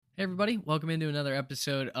Hey everybody, welcome into another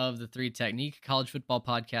episode of the Three Technique college football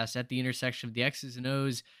podcast at the intersection of the X's and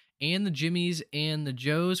O's and the Jimmies and the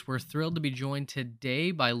Joes. We're thrilled to be joined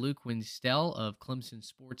today by Luke Winstel of Clemson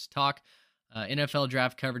Sports Talk, NFL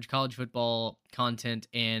draft coverage, college football content,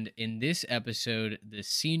 and in this episode, the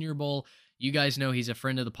Senior Bowl. You guys know he's a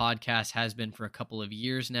friend of the podcast, has been for a couple of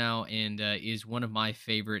years now, and is one of my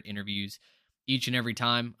favorite interviews each and every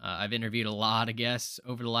time. I've interviewed a lot of guests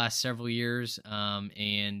over the last several years,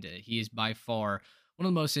 and he is by far one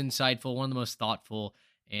of the most insightful, one of the most thoughtful,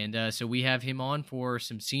 and so we have him on for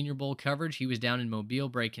some Senior Bowl coverage. He was down in Mobile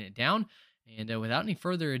breaking it down, and without any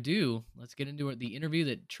further ado, let's get into the interview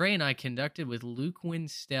that Trey and I conducted with Luke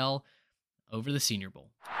Winstel over the Senior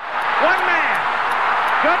Bowl. One man.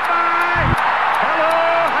 Goodbye.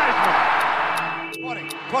 Hello, Heisman. 20,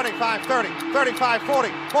 25, 30, 35, 40,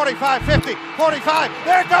 45, 50, 45.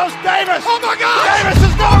 There goes Davis. Oh, my God. Davis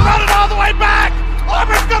is going to run it all the way back.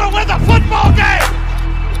 Auburn's going to win the football game.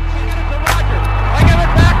 They give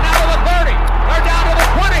it back now to the 30. They're down to the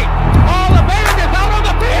 20. All the band is out on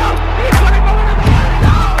the field. He's going to go into the end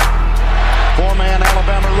zone. Four-man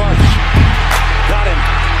Alabama rush. Got him.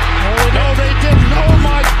 No, they didn't. Oh,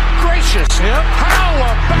 my gracious. Yep. How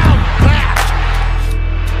about that?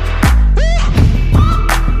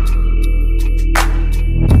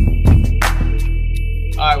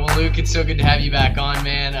 All right, well, Luke, it's so good to have you back on,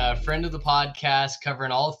 man. A friend of the podcast,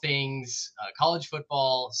 covering all things college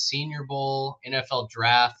football, Senior Bowl, NFL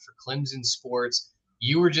draft for Clemson Sports.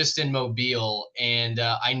 You were just in Mobile, and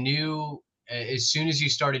I knew as soon as you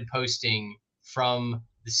started posting from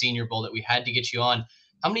the Senior Bowl that we had to get you on.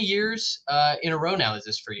 How many years in a row now is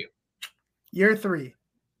this for you? Year 3.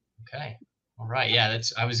 Okay. All right. Yeah,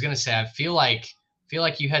 I was going to say, I feel like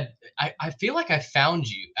you had, I feel like I found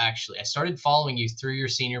you, actually. I started following you through your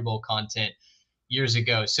Senior Bowl content years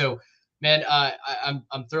ago. So, man,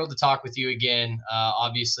 I'm thrilled to talk with you again.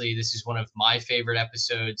 Obviously, this is one of my favorite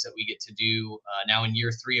episodes that we get to do now in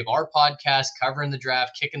year 3 of our podcast, covering the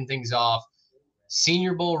draft, kicking things off,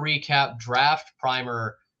 Senior Bowl recap, draft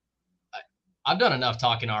primer. I've done enough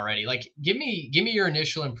talking already. Like, give me your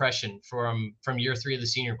initial impression from year 3 of the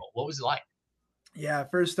Senior Bowl. What was it like? Yeah,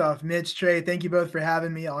 first off, Mitch, Trey, thank you both for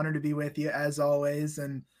having me. Honored to be with you as always.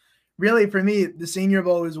 And really, for me, the Senior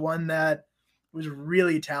Bowl was one that was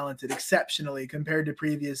really talented, exceptionally compared to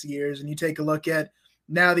previous years. And you take a look at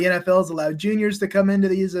now the NFL's allowed juniors to come into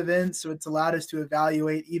these events, so it's allowed us to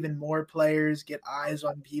evaluate even more players, get eyes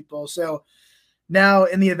on people. So now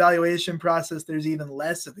in the evaluation process, there's even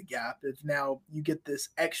less of a gap if now you get this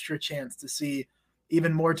extra chance to see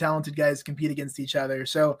even more talented guys compete against each other.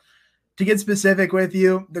 So to get specific with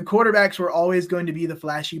you, the quarterbacks were always going to be the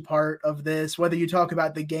flashy part of this, whether you talk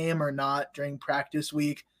about the game or not during practice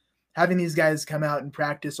week. Having these guys come out and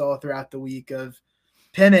practice all throughout the week of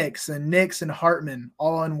Penix and Nix and Hartman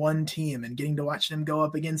all on one team and getting to watch them go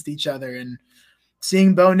up against each other and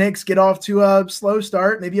seeing Bo Nix get off to a slow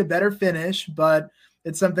start, maybe a better finish, but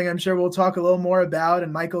it's something I'm sure we'll talk a little more about.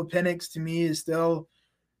 And Michael Penix, to me, is still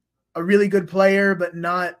a really good player, but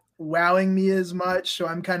not wowing me as much. So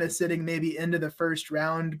I'm kind of sitting maybe into the first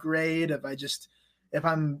round grade. If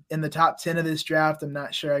I'm in the top 10 of this draft, I'm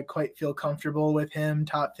not sure I quite feel comfortable with him.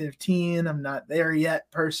 Top 15, I'm not there yet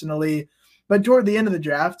personally. But toward the end of the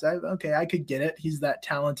draft, I could get it. He's that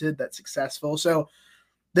talented, that successful. So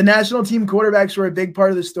the national team quarterbacks were a big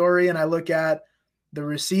part of the story. And I look at the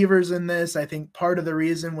receivers in this. I think part of the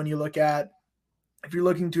reason when you look at, if you're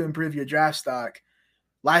looking to improve your draft stock,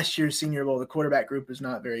 last year's Senior Bowl, the quarterback group was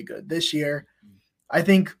not very good. This year, I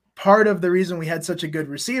think part of the reason we had such a good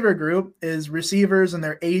receiver group is receivers and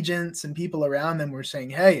their agents and people around them were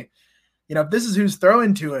saying, hey, if this is who's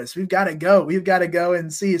throwing to us, we've got to go. We've got to go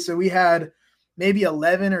and see. So we had maybe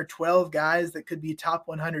 11 or 12 guys that could be top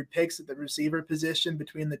 100 picks at the receiver position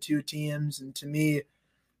between the two teams. And to me,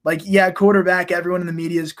 quarterback, everyone in the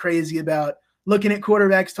media is crazy about looking at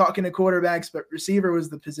quarterbacks, talking to quarterbacks, but receiver was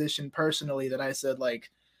the position personally that I said,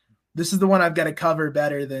 this is the one I've got to cover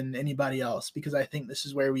better than anybody else, because I think this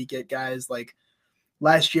is where we get guys like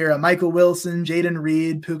last year, Michael Wilson, Jaden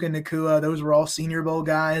Reed, Puka Nacua. Those were all Senior Bowl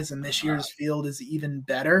guys, and this year's field is even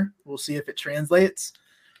better. We'll see if it translates.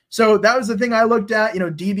 So that was the thing I looked at.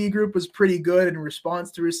 DB group was pretty good in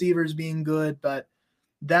response to receivers being good, but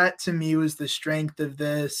that to me was the strength of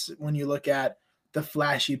this when you look at the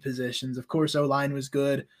flashy positions. Of course, O-line was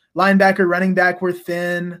good. Linebacker, running back were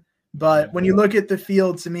thin. But when you look at the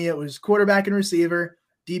field, to me, it was quarterback and receiver.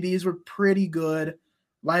 DBs were pretty good.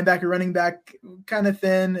 Linebacker, running back, kind of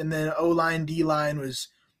thin. And then O-line, D-line was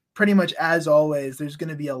pretty much as always. There's going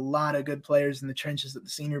to be a lot of good players in the trenches at the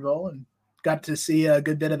Senior Bowl, and got to see a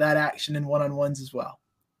good bit of that action in one-on-ones as well.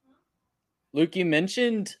 Luke, you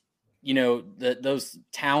mentioned, those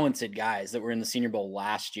talented guys that were in the Senior Bowl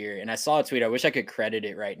last year. And I saw a tweet. I wish I could credit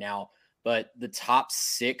it right now, but the top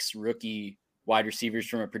 6 rookie wide receivers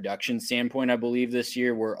from a production standpoint, I believe this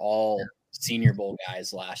year, were all Senior Bowl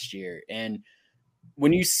guys last year. And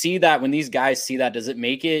when you see that, when these guys see that, does it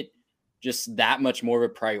make it just that much more of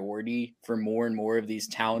a priority for more and more of these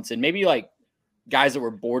talents? And maybe like guys that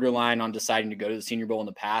were borderline on deciding to go to the Senior Bowl in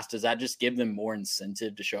the past, does that just give them more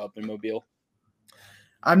incentive to show up in Mobile?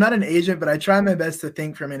 I'm not an agent, but I try my best to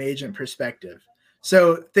think from an agent perspective.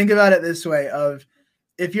 So think about it this way: of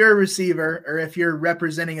if you're a receiver or if you're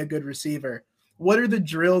representing a good receiver, what are the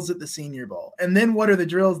drills at the Senior Bowl? And then what are the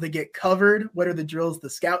drills that get covered? What are the drills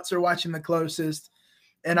the scouts are watching the closest?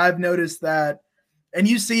 And I've noticed that, and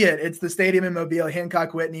you see it, it's the stadium in Mobile,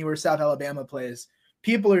 Hancock Whitney, where South Alabama plays.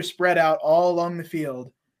 People are spread out all along the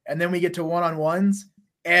field. And then we get to one-on-ones.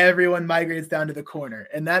 Everyone migrates down to the corner,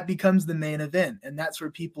 and that becomes the main event. And that's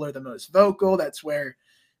where people are the most vocal. That's where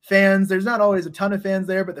fans, there's not always a ton of fans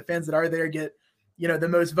there, but the fans that are there get, the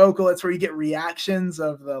most vocal. It's where you get reactions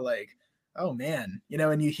of the like, oh man,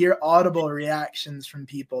 and you hear audible reactions from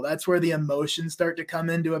people. That's where the emotions start to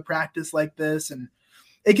come into a practice like this. And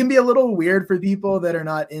it can be a little weird for people that are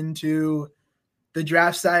not into the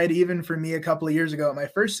draft side. Even for me, a couple of years ago at my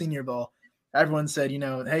first Senior Bowl, everyone said,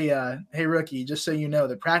 hey, rookie, just so you know,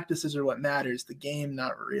 the practices are what matters, the game,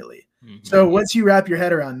 not really. Mm-hmm. So once you wrap your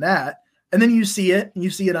head around that, and then you see it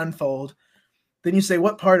unfold, then you say,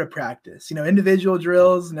 what part of practice? Individual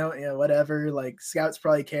drills, whatever, like scouts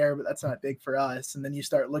probably care, but that's not big for us. And then you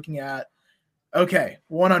start looking at, okay,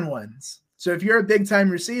 one-on-ones. So if you're a big-time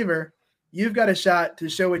receiver, you've got a shot to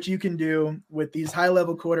show what you can do with these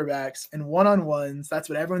high-level quarterbacks, and one-on-ones, that's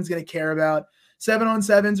what everyone's going to care about.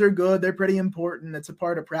 7-on-7s are good. They're pretty important. It's a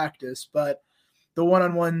part of practice, but the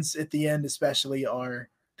one-on-ones at the end especially are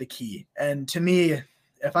the key. And to me,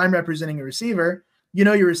 if I'm representing a receiver,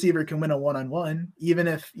 your receiver can win a one-on-one, even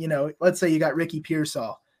if, let's say you got Ricky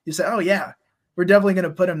Pearsall. You say, oh yeah, we're definitely going to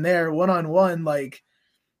put him there one-on-one. Like,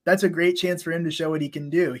 that's a great chance for him to show what he can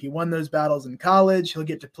do. He won those battles in college. He'll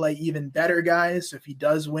get to play even better guys. So if he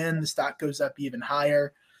does win, the stock goes up even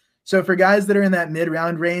higher. So for guys that are in that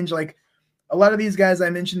mid-round range, like a lot of these guys I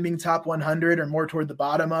mentioned being top 100 or more toward the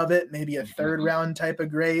bottom of it, maybe a third round type of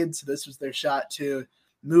grade. So this was their shot to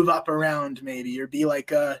move up around maybe, or be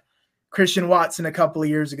like a Christian Watson a couple of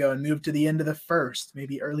years ago and move to the end of the first,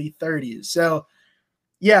 maybe early 30s. So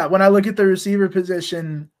yeah, when I look at the receiver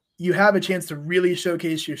position, you have a chance to really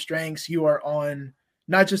showcase your strengths. You are on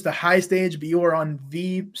not just a high stage, but you are on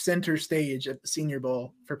the center stage at the Senior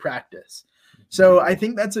Bowl for practice. So I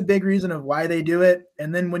think that's a big reason of why they do it.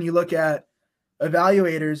 And then when you look at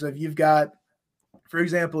evaluators of, you've got, for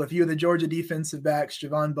example, a few of the Georgia defensive backs,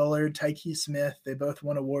 Javon Bullard, Tyke Smith, they both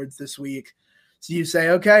won awards this week. So you say,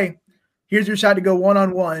 okay, here's your shot to go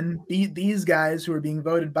one-on-one, beat these guys who are being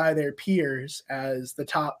voted by their peers as the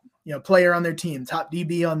top, player on their team, top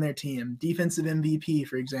DB on their team, defensive MVP,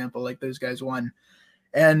 for example, like those guys won.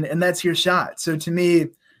 And that's your shot. So to me,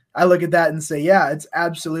 I look at that and say, yeah, it's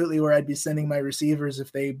absolutely where I'd be sending my receivers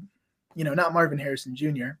if they, not Marvin Harrison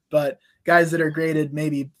Jr., but guys that are graded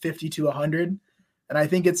maybe 50 to 100. And I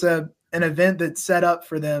think it's an event that's set up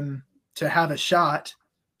for them to have a shot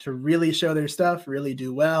to really show their stuff, really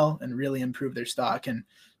do well, and really improve their stock and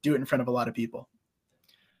do it in front of a lot of people.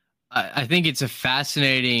 I think it's a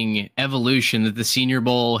fascinating evolution that the Senior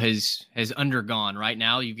Bowl has undergone. Right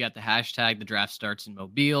now, you've got the hashtag, the draft starts in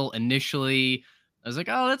Mobile. Initially, I was like,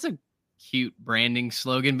 oh, that's a cute branding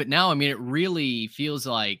slogan. But now, it really feels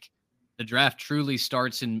like the draft truly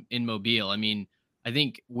starts in Mobile. I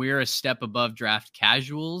think we're a step above draft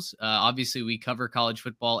casuals. Obviously, we cover college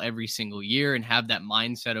football every single year and have that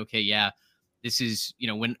mindset. Okay, yeah, this is,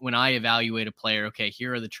 when I evaluate a player, okay,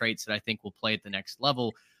 here are the traits that I think will play at the next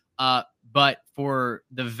level. But for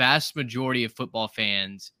the vast majority of football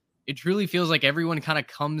fans, it truly feels like everyone kind of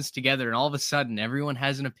comes together and all of a sudden everyone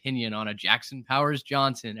has an opinion on a Jackson Powers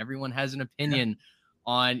Johnson. Everyone has an opinion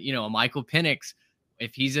on, a Michael Penix.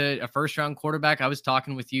 If he's a first round quarterback, I was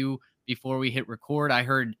talking with you before we hit record. I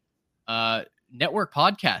heard network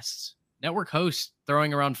podcasts, network hosts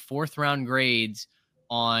throwing around fourth round grades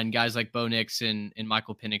on guys like Bo Nix and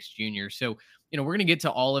Michael Penix Jr. So, we're going to get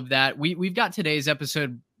to all of that. We've got today's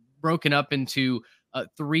episode broken up into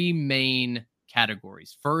 3 main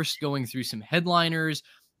categories. First, going through some headliners,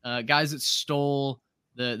 guys that stole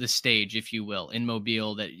the stage, if you will, in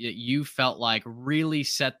Mobile that you felt like really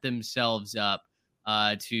set themselves up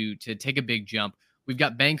to take a big jump. We've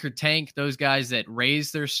got Banker Tank, those guys that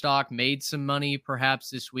raised their stock, made some money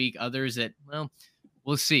perhaps this week. Others that, well,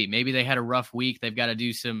 we'll see. Maybe they had a rough week. They've got to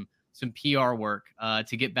do some some PR work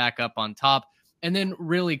to get back up on top. And then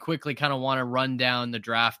really quickly kind of want to run down the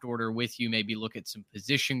draft order with you, maybe look at some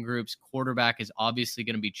position groups. Quarterback is obviously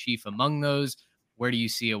going to be chief among those. Where do you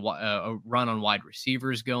see a run on wide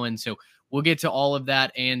receivers going? So we'll get to all of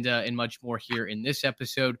that and much more here in this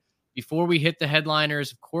episode. Before we hit the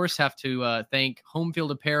headliners, of course, have to thank Home Field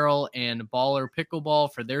Apparel and Baller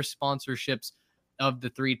Pickleball for their sponsorships of the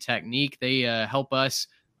 3 Technique. They help us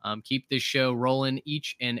keep this show rolling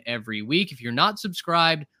each and every week. If you're not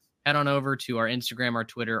subscribed, head on over to our Instagram, our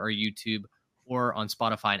Twitter, our YouTube, or on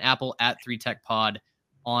Spotify and Apple at 3Tech Pod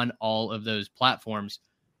on all of those platforms.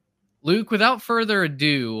 Luke, without further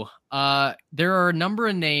ado, there are a number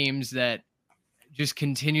of names that just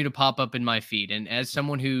continue to pop up in my feed. And as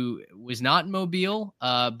someone who was not in Mobile,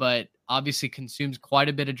 but obviously consumes quite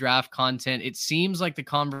a bit of draft content, it seems like the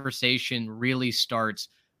conversation really starts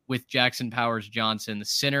with Jackson Powers Johnson, the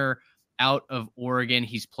center out of Oregon.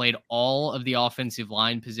 He's played all of the offensive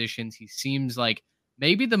line positions. He seems like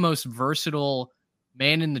maybe the most versatile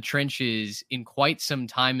man in the trenches in quite some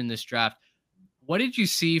time in this draft. What did you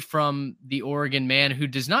see from the Oregon man who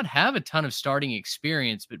does not have a ton of starting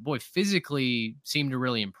experience, but boy, physically seemed to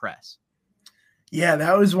really impress? Yeah,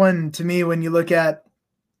 that was one to me. When you look at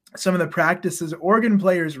some of the practices, Oregon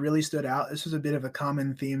players really stood out. This was a bit of a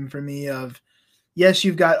common theme for me of, yes,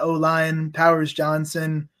 you've got O-line, Powers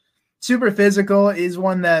Johnson, super physical, is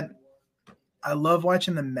one that I love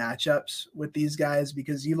watching the matchups with these guys,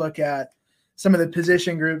 because you look at some of the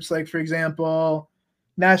position groups, like, for example,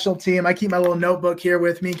 national team. I keep my little notebook here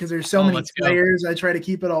with me because there's so many players. I try to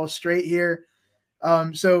keep it all straight here.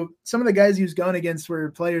 So some of the guys he was going against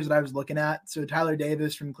were players that I was looking at. So Tyler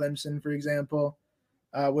Davis from Clemson, for example,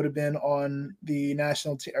 would have been on the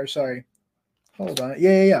national team, or sorry, hold on.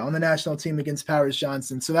 Yeah. On the national team against Powers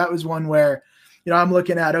Johnson. So that was one where, I'm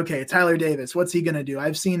looking at, okay, Tyler Davis, what's he going to do?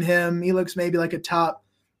 I've seen him. He looks maybe like a top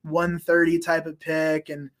 130 type of pick.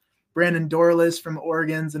 And Brandon Dorlus from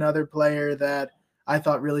Oregon's another player that I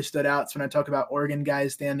thought really stood out. So when I talk about Oregon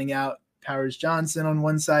guys standing out, Powers Johnson on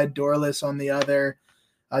one side, Dorlus on the other.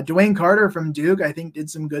 Dwayne Carter from Duke, I think, did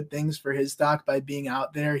some good things for his stock by being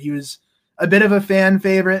out there. He was a bit of a fan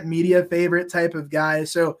favorite, media favorite type of guy.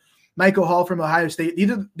 So Michael Hall from Ohio State,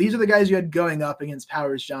 these are the guys you had going up against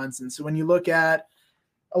Powers Johnson. So when you look at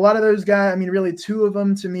a lot of those guys, I mean, really 2 of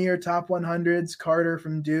them to me are top 100s, Carter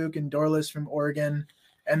from Duke and Dorlus from Oregon.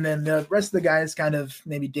 And then the rest of the guys kind of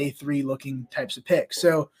maybe day 3 looking types of picks.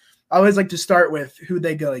 So I always like to start with who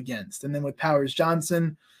they go against. And then with Powers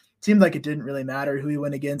Johnson, it seemed like it didn't really matter who he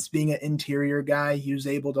went against. Being an interior guy, he was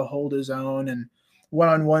able to hold his own. And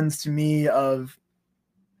one-on-ones to me of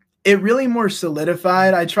it really more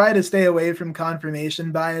solidified. I try to stay away from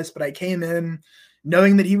confirmation bias, but I came in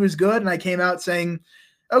knowing that he was good. And I came out saying,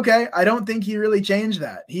 okay, I don't think he really changed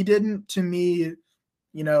that. He didn't, to me,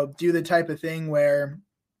 do the type of thing where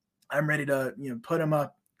I'm ready to, put him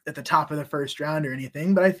up at the top of the first round or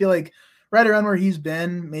anything. But I feel like right around where he's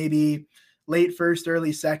been, maybe late first,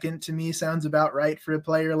 early second, to me sounds about right for a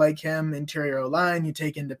player like him. Interior O-line, you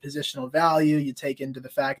take into positional value, you take into the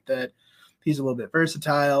fact that he's a little bit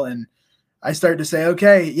versatile. And I start to say,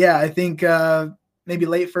 okay, yeah, I think maybe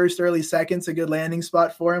late first, early second's a good landing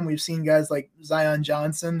spot for him. We've seen guys like Zion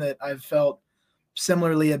Johnson that I've felt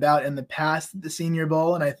similarly about in the past at the Senior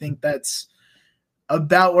Bowl. And I think that's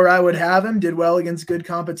about where I would have him. Did well against good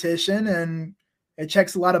competition, and it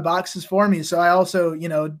checks a lot of boxes for me. So I also,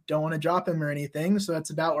 don't want to drop him or anything. So that's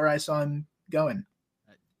about where I saw him going.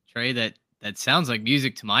 Trey, that sounds like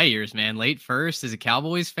music to my ears, man. Late first as a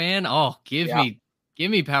Cowboys fan. Oh, give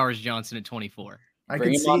me Powers Johnson at 24. I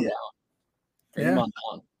can see it. Bring him on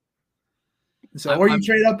down. So, or you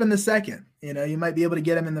trade up in the second, you might be able to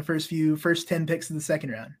get him in the first 10 picks of the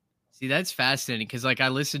second round. See, that's fascinating because I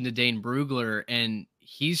listened to Dane Brugler and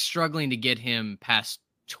he's struggling to get him past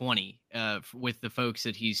 20 with the folks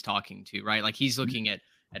that he's talking to, right? Like he's looking at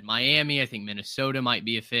Miami. I think Minnesota might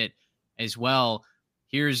be a fit as well.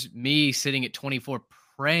 Here's me sitting at 24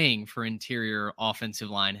 praying for interior offensive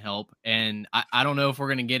line help. And I don't know if we're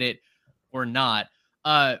going to get it or not.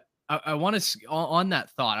 I want to, on that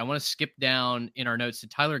thought, I want to skip down in our notes to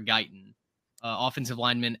Tyler Guyton, offensive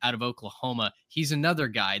lineman out of Oklahoma. He's another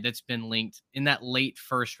guy that's been linked in that late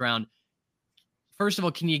first round. First of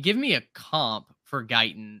all, can you give me a comp for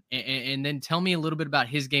Guyton and then tell me a little bit about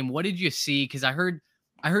his game? What did you see? Because I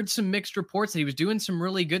heard some mixed reports that he was doing some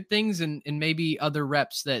really good things and maybe other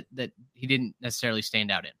reps that he didn't necessarily stand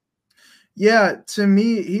out in. Yeah, to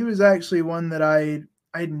me, he was actually one that I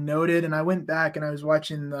noted, and I went back and I was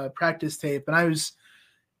watching the practice tape, and I was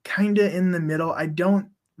kind of in the middle. I don't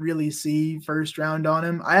really see first round on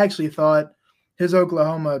him. I actually thought his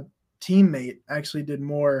Oklahoma teammate actually did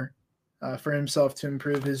more for himself to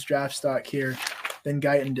improve his draft stock here than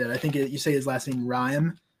Guyton did. I think you say his last name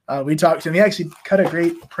Rhyme. We talked to him. He actually cut a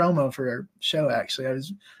great promo for our show. Actually,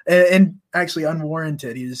 and actually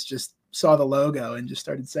unwarranted. He just saw the logo and just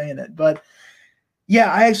started saying it. But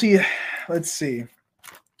yeah, let's see.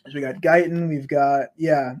 So we got Guyton. We've got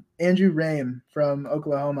Andrew Rame from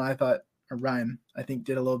Oklahoma. Rhyme, I think,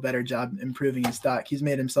 did a little better job improving his stock. He's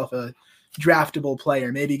made himself a draftable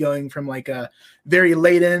player, maybe going from like a very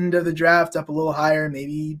late end of the draft up a little higher,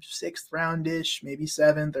 maybe 6th roundish, maybe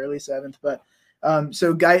 7th, early 7th. But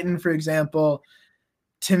so Guyton, for example,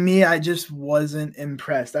 to me, I just wasn't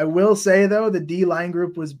impressed. I will say, though, the D-line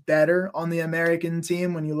group was better on the American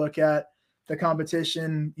team. When you look at the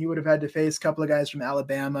competition, he would have had to face a couple of guys from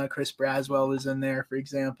Alabama. Chris Braswell was in there, for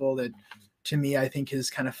example, that to me, I think has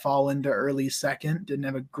kind of fallen to early second. Didn't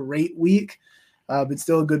have a great week, but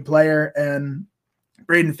still a good player. And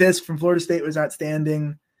Braden Fisk from Florida State was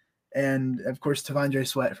outstanding. And, of course, Tavondre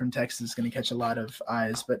Sweat from Texas is going to catch a lot of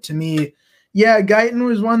eyes. But to me, Guyton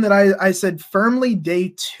was one that I said firmly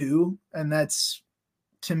day 2, and that's,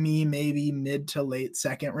 to me, maybe mid to late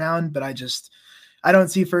second round. But I don't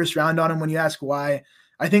see first round on him. When you ask why,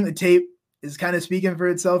 I think the tape is kind of speaking for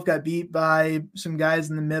itself. Got beat by some guys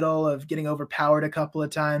in the middle, of getting overpowered a couple of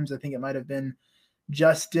times. I think it might have been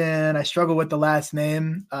Justin. I struggle with the last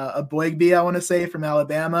name, Aboigbe, I want to say, from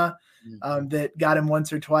Alabama, that got him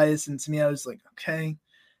once or twice. And to me, I was like, okay,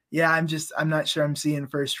 I'm not sure I'm seeing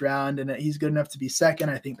first round, and he's good enough to be second.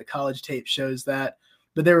 I think the college tape shows that,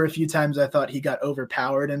 but there were a few times I thought he got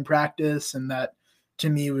overpowered in practice, and that to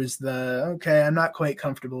me was I'm not quite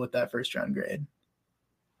comfortable with that first round grade.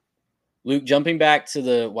 Luke, jumping back to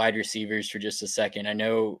the wide receivers for just a second, I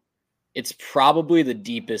know it's probably the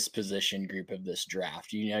deepest position group of this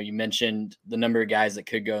draft. You mentioned the number of guys that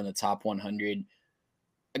could go in the top 100.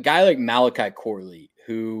 A guy like Malachi Corley,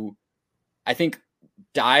 who I think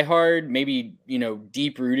diehard, maybe,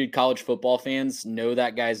 deep-rooted college football fans know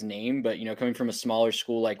that guy's name, but, coming from a smaller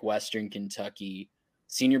school like Western Kentucky,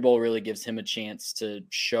 Senior Bowl really gives him a chance to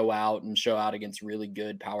show out against really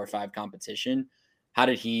good Power 5 competition. How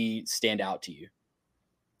did he stand out to you?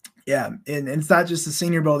 Yeah, and it's not just the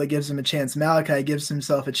Senior Bowl that gives him a chance. Malachi gives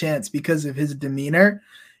himself a chance because of his demeanor.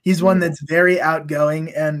 He's one that's very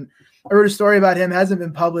outgoing, and I wrote a story about him. Hasn't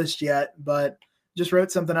been published yet, but just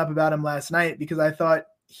wrote something up about him last night because I thought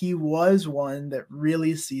he was one that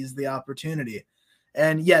really seized the opportunity.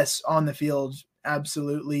 And yes, on the field,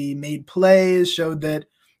 absolutely made plays, showed that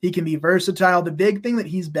he can be versatile. The big thing that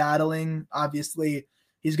he's battling, obviously,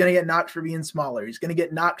 he's going to get knocked for being smaller. He's going to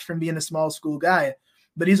get knocked from being a small school guy,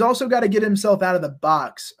 but he's also got to get himself out of the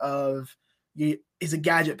box of he's a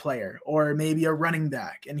gadget player or maybe a running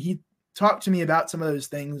back. And he talked to me about some of those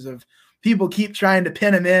things of people keep trying to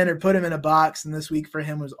pin him in or put him in a box. And this week for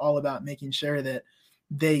him was all about making sure that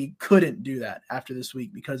they couldn't do that after this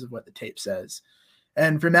week because of what the tape says.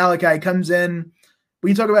 And for Malachi, comes in,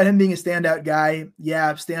 we talk about him being a standout guy.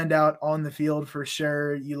 Yeah, standout on the field for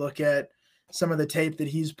sure. You look at some of the tape that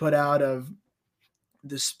he's put out of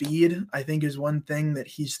the speed, I think is one thing that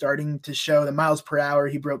he's starting to show. The miles per hour,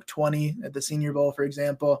 he broke 20 at the Senior Bowl, for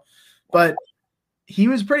example. But he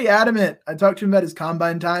was pretty adamant. I talked to him about his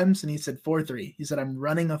combine times, and he said 4.3. He said, I'm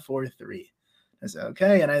running a 4.3. I said,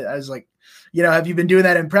 okay. And I was like, have you been doing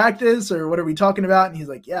that in practice, or what are we talking about? And he's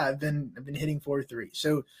like, yeah, I've been hitting 4.3.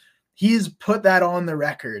 So he's put that on the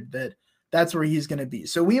record that that's where he's going to be.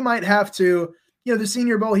 So we might have to, the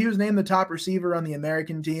Senior Bowl, he was named the top receiver on the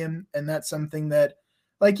American team. And that's something that,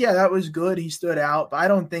 that was good. He stood out, but I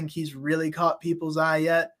don't think he's really caught people's eye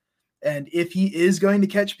yet. And if he is going to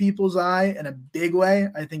catch people's eye in a big way,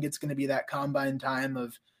 I think it's going to be that combine time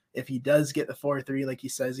of, if he does get the 4.3 like he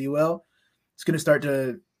says he will, it's going to start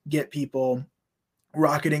to get people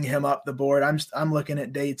rocketing him up the board. I'm looking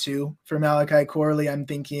at day 2 for Malachi Corley. I'm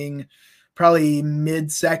thinking probably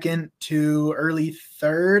mid-second to early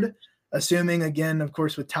 3rd, assuming, again, of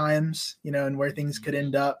course, with times, and where things could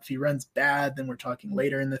end up. If he runs bad, then we're talking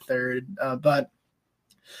later in the 3rd. But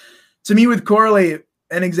to me, with Corley,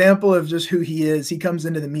 an example of just who he is, he comes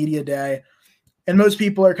into the media day, and most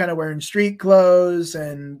people are kind of wearing street clothes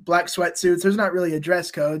and black sweatsuits. There's not really a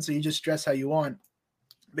dress code, so you just dress how you want.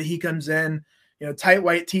 But he comes in, tight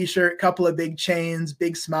white t-shirt, couple of big chains,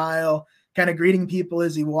 big smile, kind of greeting people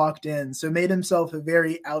as he walked in. So made himself a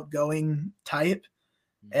very outgoing type.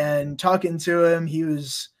 And talking to him, he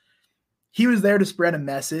was there to spread a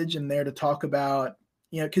message and there to talk about,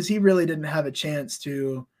 because he really didn't have a chance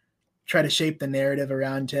to try to shape the narrative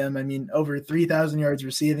around him. I mean, over 3,000 yards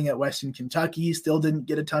receiving at Western Kentucky, he still didn't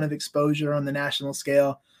get a ton of exposure on the national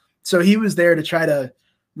scale. So he was there to try to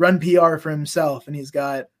run PR for himself, and he's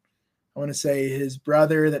got, I want to say, his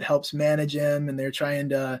brother that helps manage him, and they're trying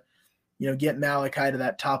to, get Malachi to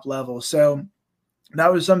that top level. So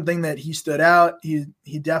that was something that he stood out. He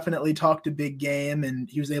definitely talked a big game, and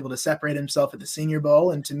he was able to separate himself at the Senior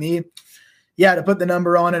Bowl. And to me, to put the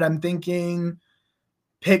number on it, I'm thinking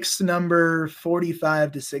picks number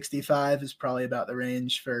 45 to 65 is probably about the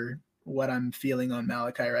range for what I'm feeling on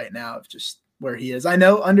Malachi right now, of just where he is. I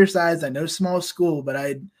know undersized, I know small school, but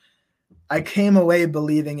I came away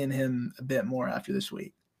believing in him a bit more after this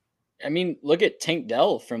week. I mean, look at Tank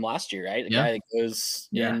Dell from last year, right? The guy that goes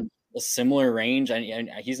in a similar range, and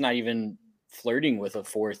he's not even flirting with a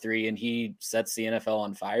 4.3, and he sets the NFL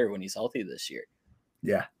on fire when he's healthy this year.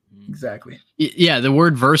 Yeah, exactly. Yeah, the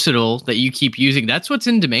word versatile that you keep using, that's what's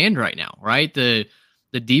in demand right now, right? The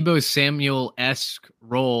Deebo Samuel-esque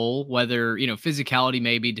role, whether, physicality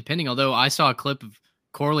maybe, depending, although I saw a clip of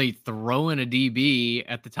Corley throwing a DB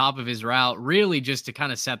at the top of his route, really just to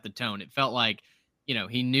kind of set the tone. It felt like,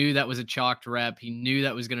 he knew that was a chalked rep. He knew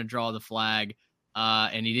that was going to draw the flag,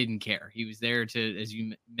 and he didn't care. He was there to, as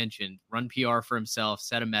you mentioned, run PR for himself,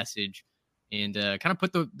 set a message, and kind of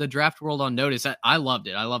put the draft world on notice. I loved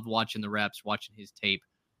it. I loved watching the reps, watching his tape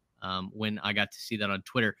when I got to see that on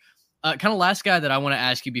Twitter. Kind of last guy that I want to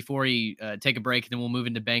ask you before you take a break, and then we'll move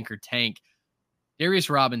into Banker Tank. Darius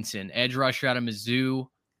Robinson, edge rusher out of Mizzou.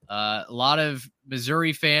 A lot of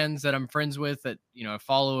Missouri fans that I'm friends with that, I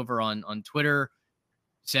follow over on Twitter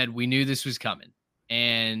said we knew this was coming.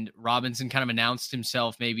 And Robinson kind of announced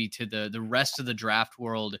himself maybe to the rest of the draft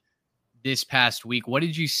world this past week. What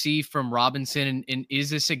did you see from Robinson? And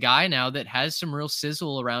is this a guy now that has some real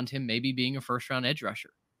sizzle around him, maybe being a first-round edge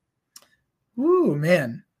rusher? Ooh,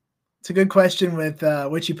 man. It's a good question with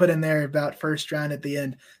what you put in there about first round at the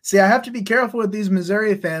end. See, I have to be careful with these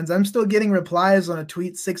Missouri fans. I'm still getting replies on a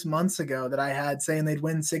tweet 6 months ago that I had saying they'd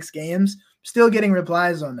win 6 games. Still getting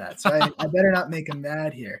replies on that. So I better not make them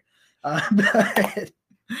mad here. No,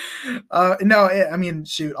 I mean,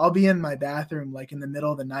 shoot, I'll be in my bathroom like in the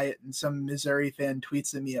middle of the night and some Missouri fan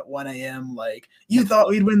tweets at me at 1 a.m. like, you thought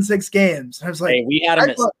we'd win 6 games. And I was like, hey, we had him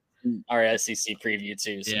at our SEC preview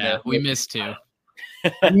too. So yeah, we missed 2.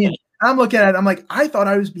 I mean, I'm looking at it, I'm like, I thought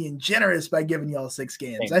I was being generous by giving y'all 6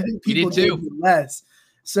 games. I think people gave me less.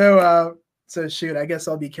 So shoot, I guess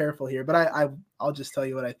I'll be careful here, but I'll just tell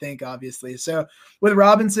you what I think, obviously. So with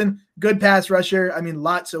Robinson, good pass rusher. I mean,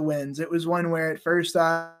 lots of wins. It was one where at first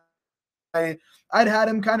I'd had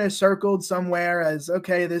him kind of circled somewhere as,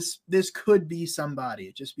 okay, this could be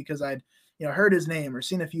somebody, just because I'd heard his name or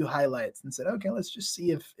seen a few highlights and said, okay, let's just see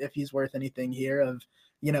if he's worth anything here of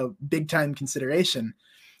big time consideration.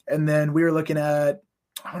 And then we were looking at,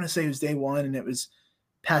 I want to say it was day 1, and it was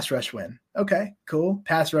pass rush win. Okay, cool.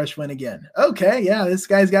 Pass rush win again. Okay, yeah, this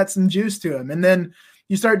guy's got some juice to him. And then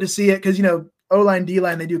you start to see it because, O-line,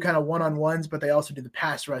 D-line, they do kind of one-on-ones, but they also do the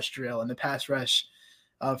pass rush drill. And the pass rush,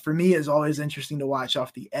 for me, is always interesting to watch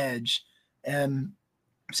off the edge. And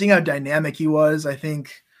seeing how dynamic he was, I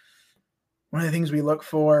think one of the things we look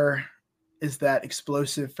for is that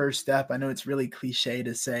explosive first step. I know it's really cliche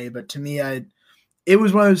to say, but to me, it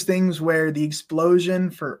was one of those things where the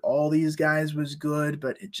explosion for all these guys was good,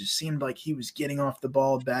 but it just seemed like he was getting off the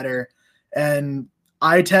ball better. And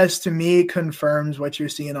eye test to me confirms what you're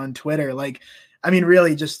seeing on Twitter. Like, I mean,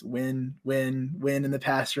 really just win in the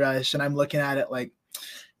pass rush. And I'm looking at it like,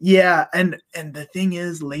 yeah. And the thing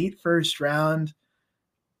is, late first round,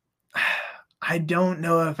 I don't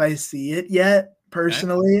know if I see it yet.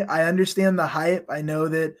 Personally, I understand the hype. I know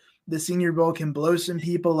that the Senior Bowl can blow some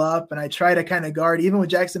people up, and I try to kind of guard, even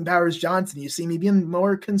with Jackson Powers Johnson, you see me being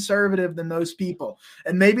more conservative than most people,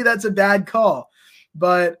 and maybe that's a bad call,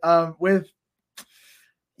 but with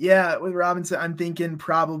Robinson, I'm thinking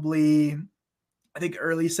probably, I think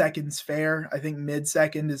early second's fair. I think mid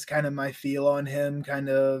second is kind of my feel on him, kind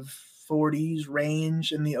of 40s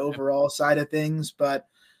range in the overall side of things, but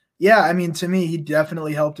yeah, I mean, to me, he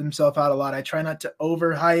definitely helped himself out a lot. I try not to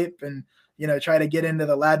overhype and try to get into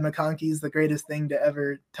the Lad McConkey's the greatest thing to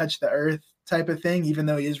ever touch the earth type of thing, even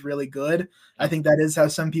though he is really good. I think that is how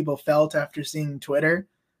some people felt after seeing Twitter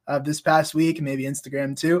this past week, and maybe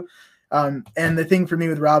Instagram too. And the thing for me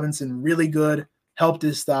with Robinson, really good, helped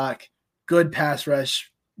his stock, good pass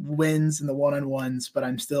rush, wins in the one-on-ones, but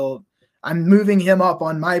I'm moving him up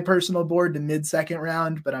on my personal board to mid-second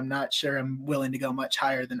round, but I'm not sure I'm willing to go much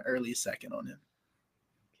higher than early second on him.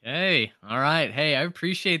 Hey, all right. Hey, I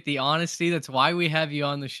appreciate the honesty. That's why we have you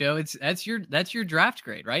on the show. That's your draft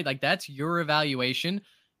grade, right? Like, that's your evaluation.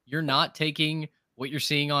 You're not taking what you're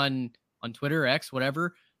seeing on Twitter, X,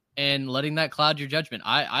 whatever. and letting that cloud your judgment.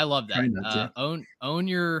 I love Try that. not to. Own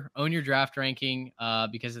your draft ranking,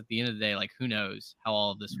 because at the end of the day, like, who knows how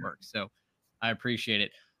all of this works. So I appreciate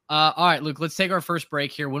it. All right, Luke, let's take our first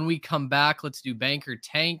break here. When we come back, let's do bank or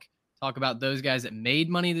tank. Talk about those guys that made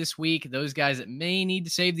money this week, those guys that may need to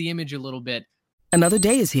save the image a little bit. Another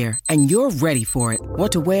day is here, and you're ready for it.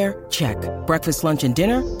 What to wear? Check. Breakfast, lunch, and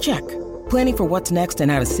dinner? Check. Planning for what's next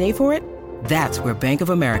and how to save for it? That's where Bank of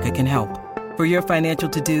America can help. For your financial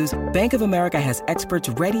to-dos, Bank of America has experts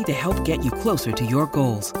ready to help get you closer to your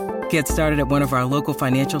goals. Get started at one of our local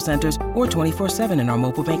financial centers or 24/7 in our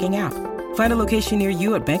mobile banking app. Find a location near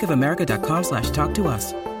you at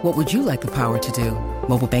bankofamerica.com/talktous. What would you like the power to do?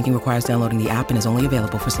 Mobile banking requires downloading the app and is only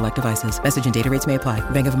available for select devices. Message and data rates may apply.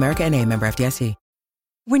 Bank of America NA, member FDIC.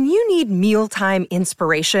 When you need mealtime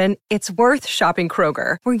inspiration, it's worth shopping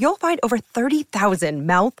Kroger, where you'll find over 30,000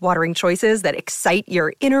 mouth-watering choices that excite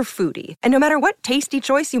your inner foodie. And no matter what tasty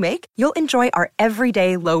choice you make, you'll enjoy our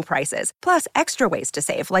everyday low prices, plus extra ways to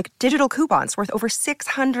save, like digital coupons worth over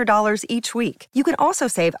 $600 each week. You can also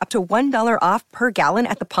save up to $1 off per gallon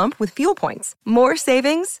at the pump with fuel points. More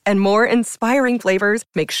savings and more inspiring flavors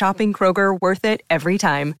make shopping Kroger worth it every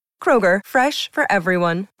time. Kroger, fresh for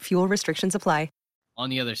everyone. Fuel restrictions apply. On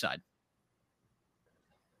the other side.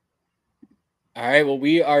 All right, well,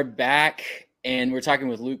 we are back, and we're talking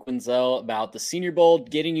with Luke Winstel about the Senior Bowl,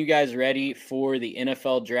 getting you guys ready for the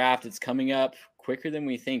NFL draft. It's coming up quicker than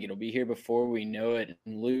we think. It'll be here before we know it.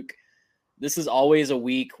 And Luke, this is always a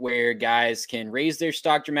week where guys can raise their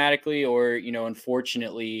stock dramatically or,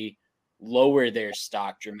 unfortunately, lower their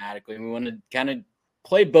stock dramatically. And we want to kind of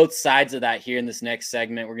play both sides of that here in this next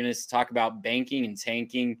segment. We're going to talk about banking and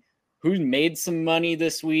tanking, who made some money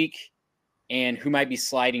this week, and who might be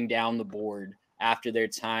sliding down the board after their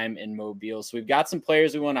time in Mobile. So we've got some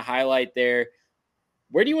players we want to highlight there.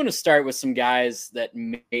 Where do you want to start with some guys that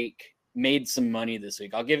made some money this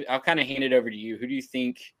week? I'll kind of hand it over to you. Who do you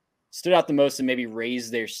think stood out the most and maybe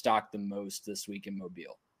raised their stock the most this week in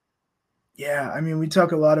Mobile? Yeah, I mean, we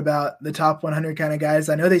talk a lot about the top 100 kind of guys.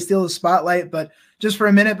 I know they steal the spotlight, but just for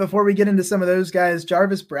a minute before we get into some of those guys,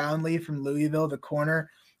 Jarvis Brownlee from Louisville, the corner,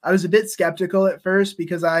 I was a bit skeptical at first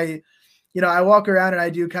because I walk around and I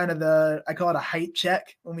do kind of I call it a height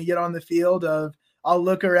check when we get on the field of I'll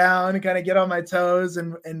look around and kind of get on my toes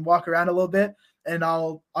and walk around a little bit. And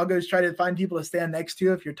I'll go try to find people to stand next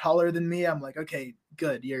to. If you're taller than me, I'm like, okay,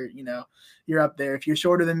 good. You're up there. If you're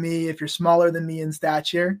shorter than me, if you're smaller than me in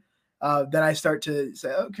stature, then I start to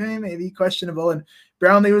say, okay, maybe questionable. And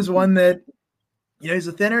Brownlee was one that, he's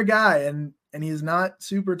a thinner guy and he's not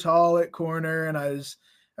super tall at corner. And I was,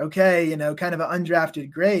 okay, kind of an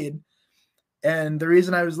undrafted grade. And the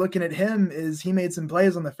reason I was looking at him is he made some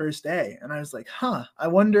plays on the first day. And I was like, I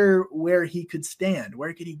wonder where he could stand.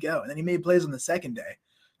 Where could he go? And then he made plays on the second day.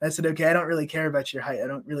 And I said, okay, I don't really care about your height. I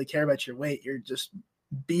don't really care about your weight. You're just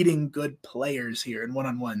beating good players here in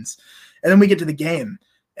one-on-ones. And then we get to the game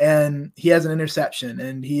and he has an interception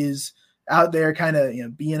and he's out there kind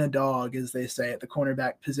of, being a dog, as they say, at the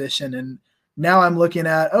cornerback position. And now I'm looking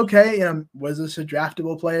at, okay, was this a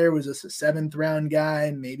draftable player? Was this a 7th round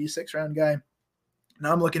guy, maybe 6th round guy?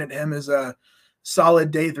 Now I'm looking at him as a solid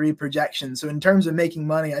day 3 projection. So in terms of making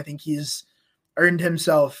money, I think he's earned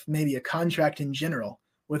himself maybe a contract in general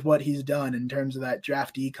with what he's done in terms of that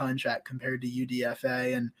draftee contract compared to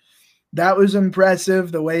UDFA. And that was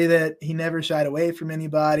impressive, the way that he never shied away from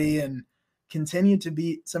anybody and continued to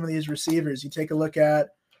beat some of these receivers. You take a look at,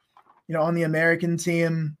 on the American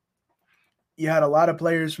team, you had a lot of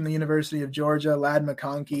players from the University of Georgia. Ladd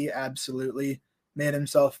McConkey absolutely made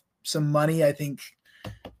himself some money. I think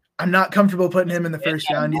I'm not comfortable putting him in the first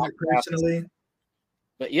round either personally.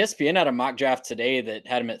 But ESPN had a mock draft today that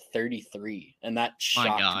had him at 33, and that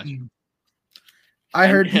shocked me. I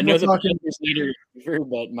heard people talking leader,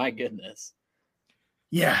 but my goodness.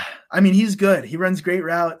 Yeah, I mean, he's good. He runs great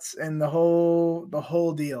routes and the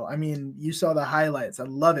whole deal. I mean, you saw the highlights. I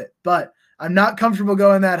love it, but I'm not comfortable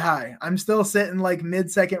going that high. I'm still sitting like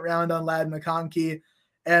mid-second round on Ladd McConkey.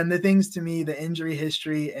 And the things to me, the injury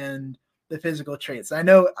history and the physical traits. I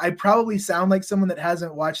know I probably sound like someone that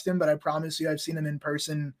hasn't watched him, but I promise you I've seen him in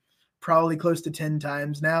person probably close to 10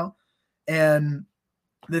 times now. And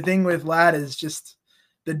the thing with Ladd is just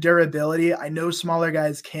the durability. I know smaller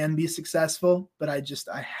guys can be successful, but I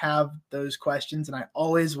have those questions and I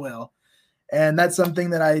always will. And that's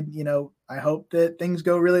something that I hope that things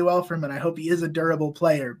go really well for him. And I hope he is a durable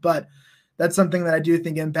player, but that's something that I do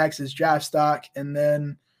think impacts his draft stock. And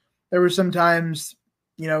then there were some times,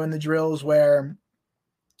 in the drills where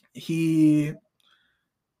there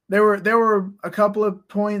were a couple of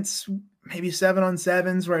points maybe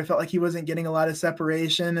 7-on-7s where I felt like he wasn't getting a lot of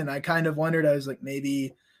separation. And I kind of wondered, I was like,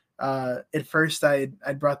 maybe at first I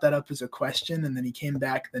brought that up as a question, and then he came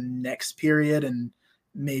back the next period and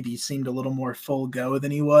maybe seemed a little more full go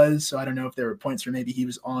than he was. So I don't know if there were points where maybe he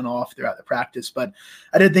was on off throughout the practice, but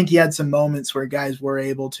I did think he had some moments where guys were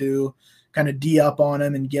able to kind of D up on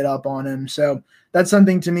him and get up on him. So that's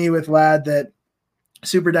something to me with Ladd that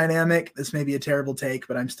super dynamic. This may be a terrible take,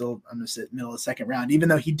 but I'm going to sit middle of the second round, even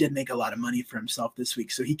though he did make a lot of money for himself this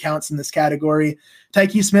week. So he counts in this category.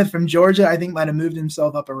 Tyke Smith from Georgia, I think might have moved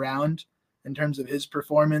himself up around in terms of his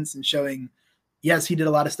performance and showing, yes, he did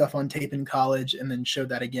a lot of stuff on tape in college and then showed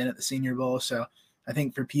that again at the Senior Bowl. So I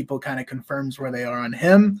think for people kind of confirms where they are on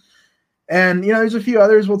him. And, there's a few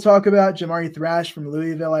others we'll talk about. Jamari Thrash from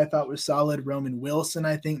Louisville I thought was solid. Roman Wilson,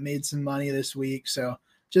 I think, made some money this week. So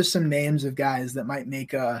just some names of guys that might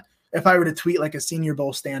make if I were to tweet like a Senior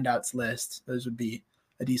Bowl standouts list, those would be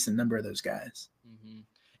a decent number of those guys. Mm-hmm.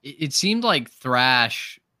 It seemed like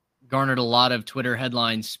Thrash garnered a lot of Twitter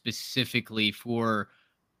headlines specifically for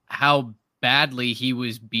how badly he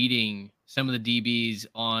was beating some of the DBs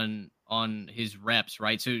on his reps,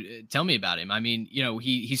 right? So tell me about him. I mean,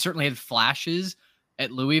 he certainly had flashes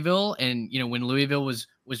at Louisville, and when Louisville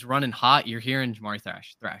was running hot, you're hearing Jamari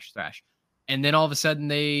Thrash. And then all of a sudden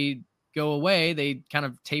they go away, they kind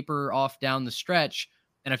of taper off down the stretch.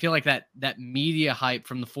 And I feel like that media hype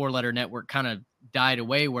from the 4-letter network kind of died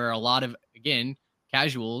away, where a lot of, again,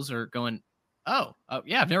 casuals are going, oh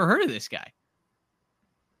yeah, I've never heard of this guy.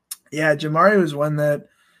 Yeah, Jamari was one that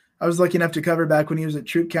I was lucky enough to cover back when he was at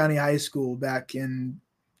Troup County High School back in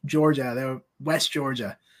Georgia, West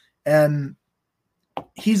Georgia. And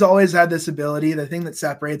he's always had this ability. The thing that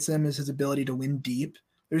separates him is his ability to win deep.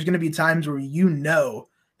 There's going to be times where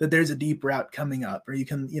that there's a deep route coming up, or you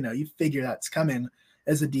can, you figure that's coming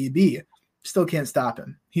as a DB. Still can't stop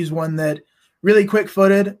him. He's one that really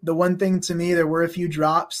quick-footed. The one thing to me, there were a few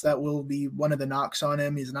drops that will be one of the knocks on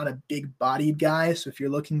him. He's not a big-bodied guy, so if you're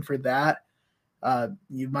looking for that,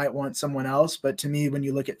 you might want someone else. But to me, when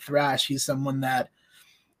you look at Thrash, he's someone that,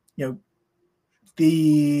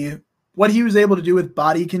 what he was able to do with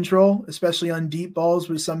body control, especially on deep balls,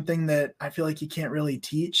 was something that I feel like you can't really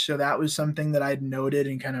teach. So that was something that I'd noted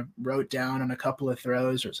and kind of wrote down on a couple of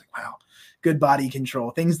throws. Where it's like, wow, good body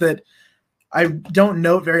control. Things that I don't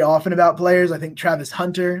note very often about players. I think Travis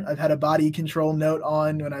Hunter, I've had a body control note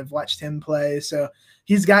on when I've watched him play. So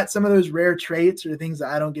he's got some of those rare traits or things that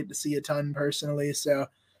I don't get to see a ton personally. So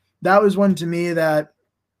that was one to me that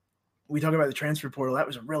we talk about the transfer portal. That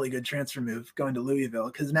was a really good transfer move going to Louisville,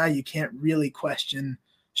 because now you can't really question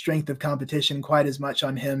strength of competition quite as much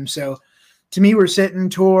on him. So to me, we're sitting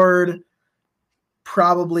toward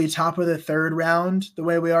probably top of the third round the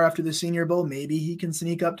way we are after the Senior Bowl. Maybe he can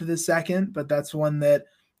sneak up to the second, but that's one that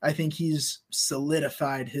I think he's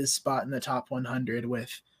solidified his spot in the top 100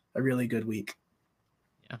 with a really good week.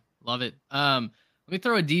 Yeah, love it. Let me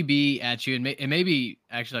throw a DB at you, and maybe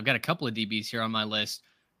actually I've got a couple of DBs here on my list.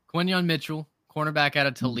 Quinyon Mitchell, cornerback out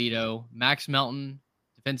of Toledo, Max Melton,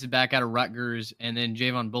 defensive back out of Rutgers, and then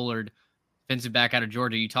Javon Bullard, defensive back out of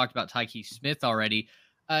Georgia. You talked about Tyke Smith already.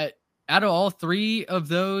 Out of all three of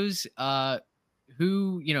those,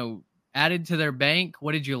 who, added to their bank,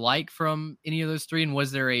 what did you like from any of those three? And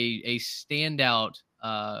was there a standout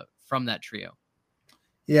from that trio?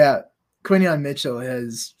 Yeah, Quinyon Mitchell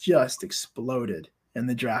has just exploded in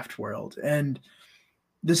the draft world. And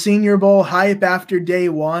the Senior Bowl hype after day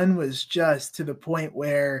one was just to the point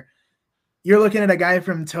where you're looking at a guy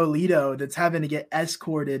from Toledo that's having to get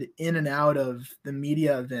escorted in and out of the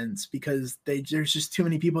media events because there's just too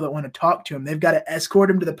many people that want to talk to him. They've got to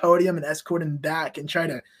escort him to the podium and escort him back and try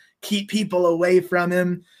to keep people away from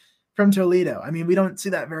him from Toledo. I mean, we don't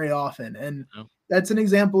see that very often. And that's an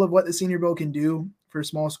example of what the Senior Bowl can do for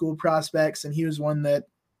small school prospects. And he was one that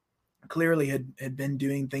clearly had been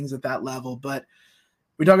doing things at that level. But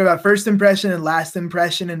we talk about first impression and last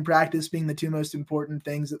impression in practice being the two most important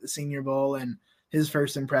things at the Senior Bowl, and his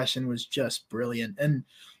first impression was just brilliant. And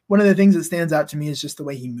one of the things that stands out to me is just the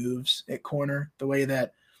way he moves at corner, the way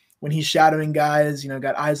that when he's shadowing guys,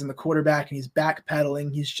 got eyes on the quarterback and he's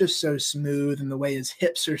backpedaling, he's just so smooth, and the way his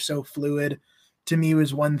hips are so fluid, to me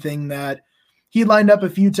was one thing that he lined up a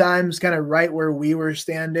few times kind of right where we were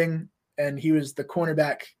standing, and he was the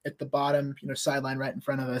cornerback at the bottom, sideline right in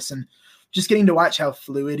front of us. And just getting to watch how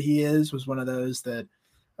fluid he is was one of those that,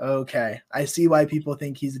 okay, I see why people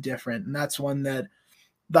think he's different. And that's one that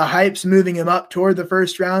the hype's moving him up toward the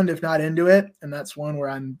first round, if not into it. And that's one where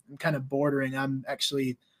I'm kind of bordering. I'm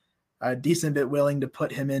actually a decent bit willing to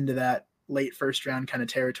put him into that late first round kind of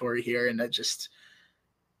territory here. And that just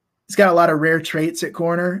he's got a lot of rare traits at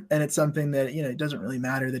corner, and it's something that, it doesn't really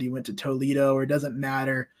matter that he went to Toledo, or it doesn't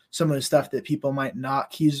matter some of the stuff that people might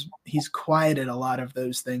knock. He's quieted a lot of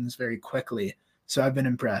those things very quickly. So I've been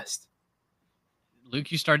impressed.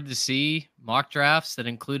 Luke, you started to see mock drafts that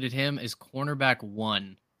included him as cornerback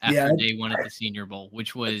 1 after day 1 at the Senior Bowl,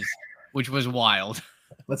 which was wild.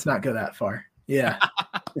 Let's not go that far. Yeah.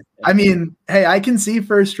 I mean, hey, I can see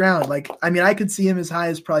first round. I could see him as high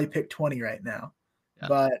as probably pick 20 right now. Yeah.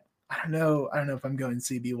 But I don't know if I'm going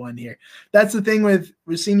CB1 here. That's the thing with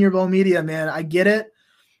Senior Bowl media, man. I get it.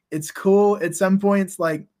 It's cool. At some points,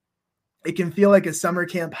 it can feel like a summer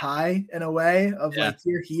camp high in a way of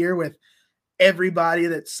you're here with everybody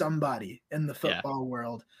that's somebody in the football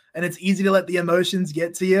world. And it's easy to let the emotions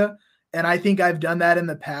get to you. And I think I've done that in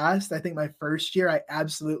the past. I think my first year I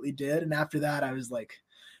absolutely did. And after that, I was like,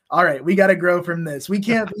 all right, we got to grow from this. We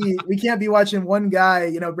can't be watching one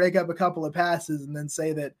guy, break up a couple of passes and then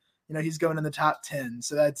say that, he's going in the top 10.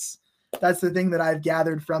 So that's the thing that I've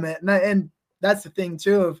gathered from it. And that's the thing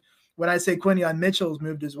too, of when I say Quinyon Mitchell's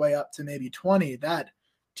moved his way up to maybe 20, that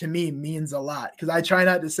to me means a lot, because I try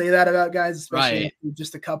not to say that about guys, especially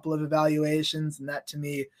just a couple of evaluations. And that to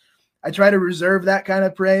me, I try to reserve that kind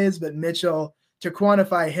of praise, but Mitchell, to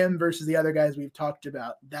quantify him versus the other guys we've talked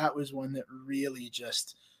about, that was one that really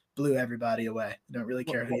just blew everybody away. I don't really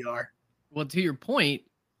care who you are. Well, to your point,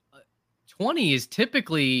 20 is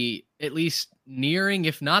typically at least nearing,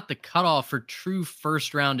 if not the cutoff for true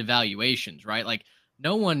first round evaluations, right? Like,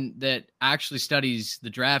 no one that actually studies the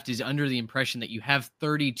draft is under the impression that you have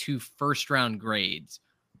 32 first round grades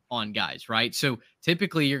on guys, right? So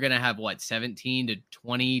typically you're going to have 17 to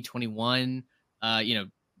 20, 21,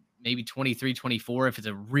 maybe 23, 24 if it's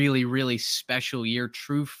a really, really special year,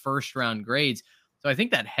 true first round grades. So I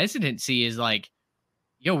think that hesitancy is we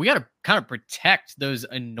got to kind of protect those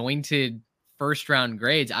anointed first round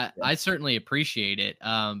grades. I certainly appreciate it.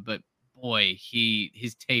 But boy,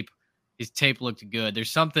 his tape looked good.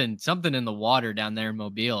 There's something in the water down there in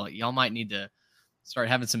Mobile. Y'all might need to start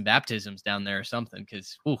having some baptisms down there or something,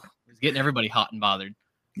 because it's getting everybody hot and bothered.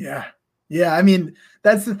 Yeah. Yeah. I mean,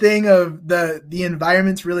 that's the thing of the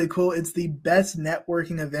environment's really cool. It's the best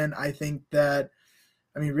networking event, I think, that,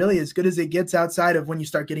 really as good as it gets outside of when you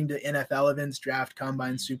start getting to NFL events, draft,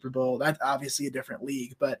 combine, Super Bowl. That's obviously a different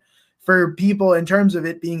league. But for people, in terms of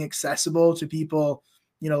it being accessible to people,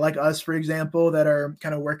 like us, for example, that are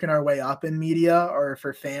kind of working our way up in media, or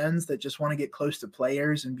for fans that just want to get close to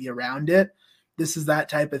players and be around it, this is that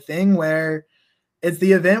type of thing where it's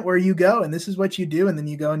the event where you go and this is what you do. And then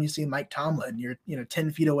you go and you see Mike Tomlin, you're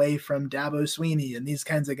 10 feet away from Dabo Sweeney and these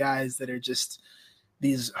kinds of guys that are just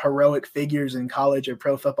these heroic figures in college or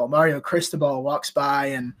pro football. Mario Cristobal walks by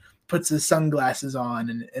and puts his sunglasses on,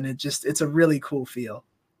 and it's a really cool feel.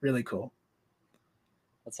 Really cool.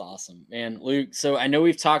 That's awesome, man. Luke, so I know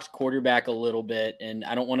we've talked quarterback a little bit, and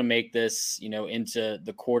I don't want to make this, into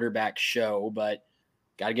the quarterback show, but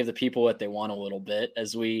got to give the people what they want a little bit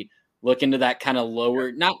as we look into that kind of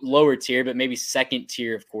not lower tier, but maybe second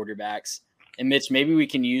tier of quarterbacks. And Mitch, maybe we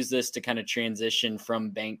can use this to kind of transition from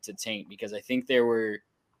bank to tank, because I think there were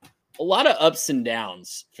a lot of ups and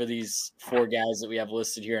downs for these 4 guys that we have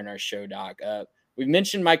listed here in our show doc. We've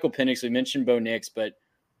mentioned Michael Penix, we mentioned Bo Nix, but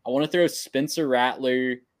I want to throw Spencer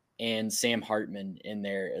Rattler and Sam Hartman in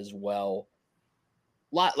there as well.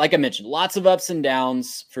 Like I mentioned, lots of ups and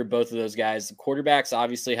downs for both of those guys. The quarterbacks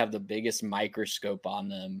obviously have the biggest microscope on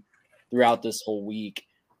them throughout this whole week.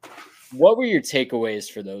 What were your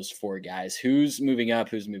takeaways for those 4 guys? Who's moving up?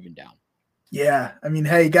 Who's moving down? Yeah,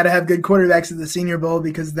 hey, you got to have good quarterbacks at the Senior Bowl,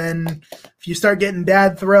 because then if you start getting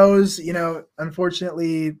bad throws,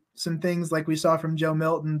 unfortunately, some things like we saw from Joe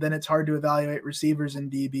Milton, then it's hard to evaluate receivers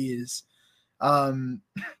and DBs.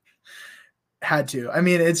 Had to.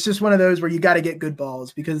 It's just one of those where you got to get good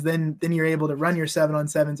balls, because then you're able to run your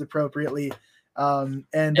 7-on-7s appropriately. And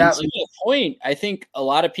that to the point, I think a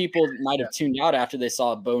lot of people might have tuned out after they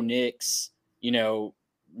saw Bo Nix,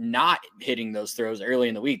 not hitting those throws early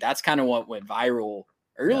in the week. That's kind of what went viral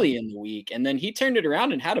early in the week. And then he turned it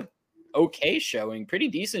around and had a okay showing, pretty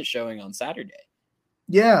decent showing on Saturday.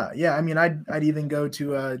 Yeah. I'd even go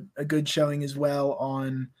to a good showing as well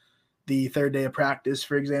on the third day of practice,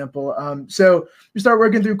 for example. So we start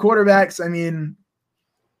working through quarterbacks.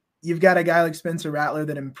 You've got a guy like Spencer Rattler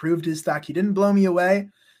that improved his stock. He didn't blow me away.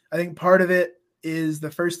 I think part of it is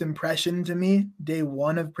the first impression to me. Day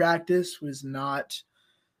 1 of practice was not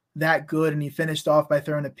that good, and he finished off by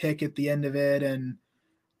throwing a pick at the end of it, and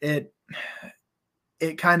it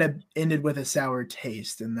kind of ended with a sour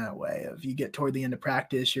taste in that way. If you get toward the end of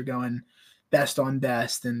practice, you're going, best on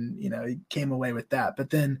best, and he came away with that. But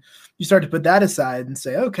then you start to put that aside and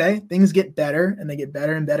say, okay, things get better, and they get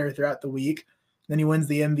better and better throughout the week. Then he wins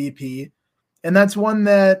the MVP, and that's one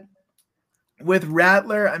that with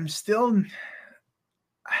Rattler,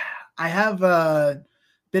 I have a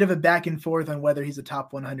bit of a back and forth on whether he's a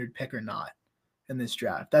top 100 pick or not in this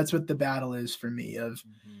draft. That's what the battle is for me.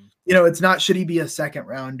 It's not, should he be a second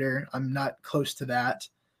rounder? I'm not close to that.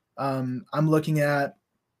 I'm looking at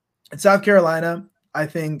South Carolina, I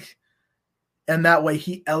think, and that way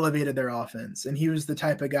he elevated their offense. And he was the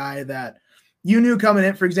type of guy that you knew coming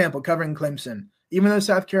in, for example, covering Clemson. Even though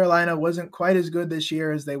South Carolina wasn't quite as good this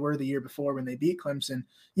year as they were the year before when they beat Clemson,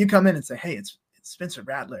 you come in and say, hey, it's Spencer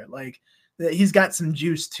Rattler. Like, he's got some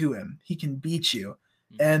juice to him. He can beat you.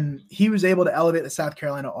 And he was able to elevate the South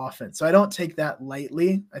Carolina offense. So I don't take that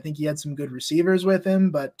lightly. I think he had some good receivers with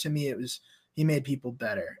him, but to me, he made people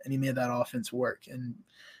better, and he made that offense work, and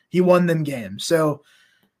he won them games. So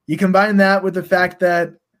you combine that with the fact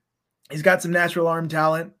that he's got some natural arm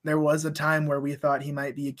talent. There was a time where we thought he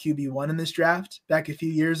might be a QB1 in this draft back a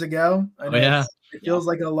few years ago. I know it feels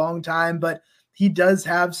like a long time, but he does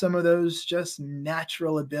have some of those just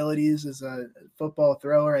natural abilities as a football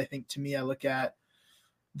thrower. I think, to me, I look at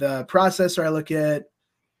the processor, I look at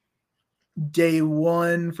day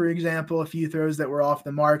one, for example, a few throws that were off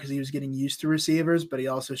the mark because he was getting used to receivers, but he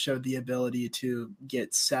also showed the ability to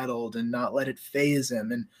get settled and not let it phase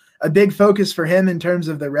him. And a big focus for him in terms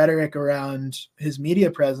of the rhetoric around his media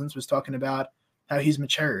presence was talking about how he's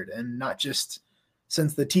matured, and not just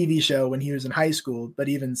since the TV show when he was in high school, but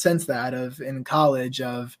even since that in college,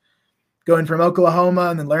 of going from Oklahoma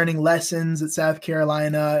and then learning lessons at South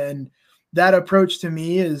Carolina. And that approach to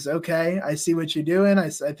me is, okay, I see what you're doing. I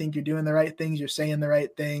think you're doing the right things. You're saying the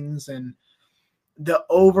right things. And the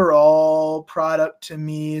overall product to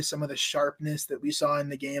me, some of the sharpness that we saw in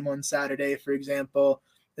the game on Saturday, for example,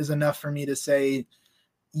 is enough for me to say,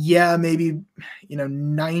 yeah, maybe,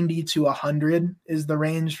 90 to 100 is the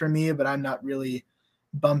range for me, but I'm not really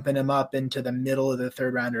bumping him up into the middle of the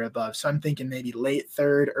third round or above. So I'm thinking maybe late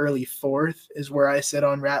third, early fourth is where I sit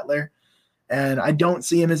on Rattler. And I don't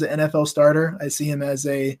see him as an NFL starter. I see him as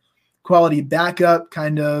a quality backup,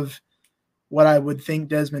 kind of what I would think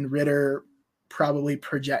Desmond Ridder probably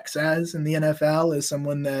projects as in the NFL, is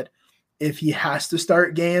someone that if he has to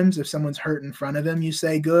start games, if someone's hurt in front of him, you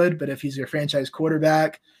say good. But if he's your franchise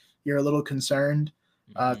quarterback, you're a little concerned.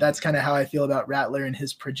 That's kind of how I feel about Rattler and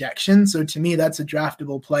his projection. So to me, that's a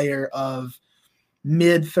draftable player of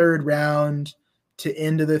mid-third round to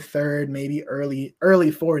end of the third, maybe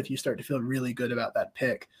early fourth. You start to feel really good about that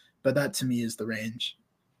pick. But that to me is the range.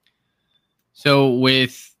 So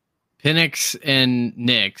with Penix and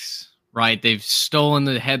Nix, right, they've stolen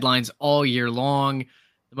the headlines all year long,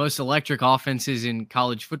 the most electric offenses in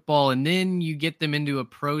college football, and then you get them into a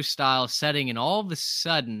pro-style setting, and all of a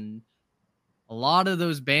sudden, a lot of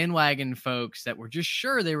those bandwagon folks that were just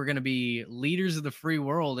sure they were going to be leaders of the free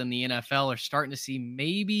world in the NFL are starting to see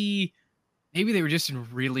maybe they were just in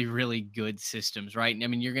really, really good systems, right? I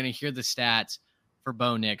mean, you're going to hear the stats for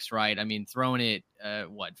Bo Nix, right? I mean, throwing it,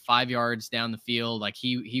 5 yards down the field. Like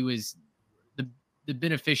he was the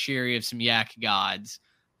beneficiary of some yak gods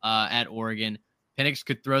at Oregon. Penix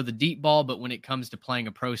could throw the deep ball, but when it comes to playing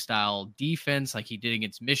a pro-style defense like he did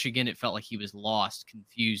against Michigan, it felt like he was lost,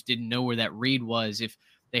 confused, didn't know where that read was if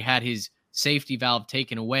they had his safety valve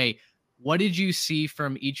taken away. What did you see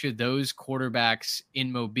from each of those quarterbacks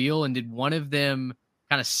in Mobile, and did one of them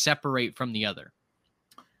kind of separate from the other?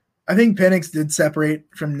 I think Penix did separate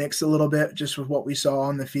from Nix a little bit just with what we saw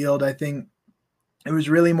on the field. I think it was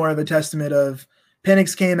really more of a testament of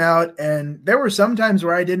Penix came out, and there were some times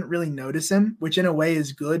where I didn't really notice him, which in a way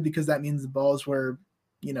is good because that means the balls were,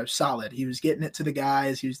 solid. He was getting it to the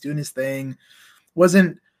guys. He was doing his thing.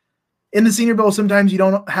 Wasn't in the Senior Bowl. Sometimes you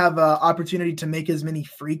don't have an opportunity to make as many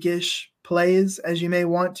freakish plays as you may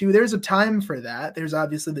want to. There's a time for that. There's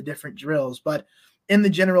obviously the different drills, but in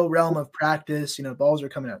the general realm of practice, balls are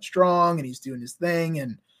coming out strong and he's doing his thing,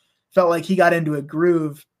 and felt like he got into a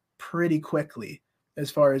groove pretty quickly as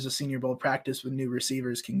far as a Senior Bowl practice with new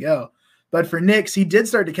receivers can go. But for Nix, he did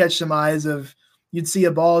start to catch some eyes of, you'd see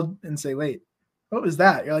a ball and say, wait, what was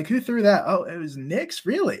that? You're like, who threw that? Oh, it was Nix?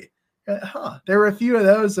 Really? There were a few of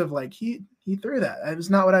those of like, he threw that. It was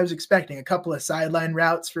not what I was expecting. A couple of sideline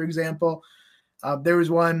routes, for example. There was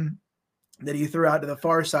one that he threw out to the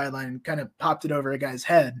far sideline and kind of popped it over a guy's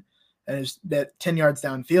head, and it was that 10 yards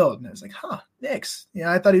downfield. And I was like, Nix.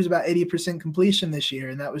 I thought he was about 80% completion this year.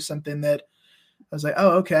 And that was something that I was like,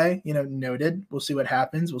 oh, okay, noted. We'll see what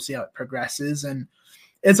happens. We'll see how it progresses. And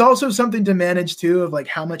it's also something to manage too, of like,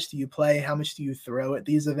 how much do you play? How much do you throw at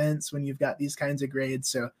these events when you've got these kinds of grades?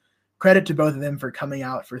 So credit to both of them for coming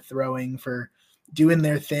out, for throwing, for doing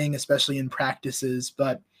their thing, especially in practices.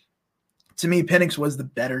 But to me, Penix was the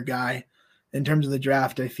better guy in terms of the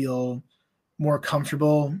draft. I feel more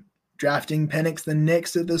comfortable drafting Penix than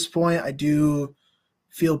Nix at this point. I do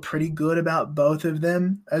feel pretty good about both of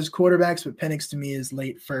them as quarterbacks, but Penix to me is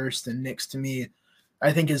late first, and Nix to me,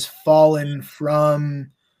 I think, has fallen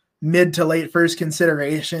from mid to late first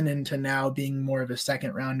consideration into now being more of a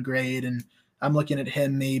second round grade. And I'm looking at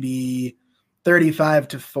him maybe 35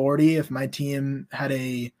 to 40. If my team had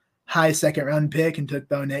a high second round pick and took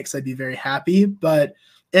Bo Nix, I'd be very happy. But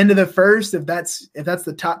end of the first, if that's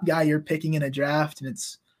the top guy you're picking in a draft and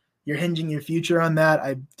you're hinging your future on that,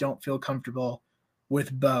 I don't feel comfortable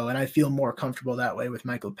with Bo, and I feel more comfortable that way with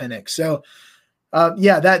Michael Penix. So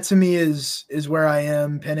that to me is where I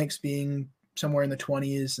am. Penix being somewhere in the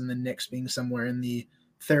 20s, and then Nix being somewhere in the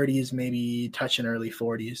 30s, maybe touching early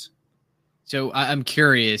 40s. So I'm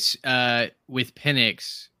curious, with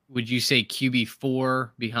Penix, would you say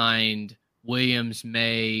QB4 behind Williams,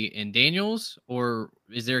 May, and Daniels, or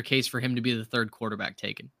is there a case for him to be the third quarterback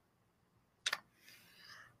taken?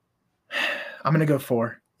 I'm going to go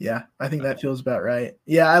 4. Yeah, I think that feels about right.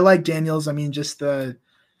 Yeah, I like Daniels. I mean, just the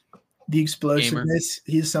explosiveness.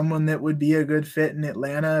 Gamer. He's someone that would be a good fit in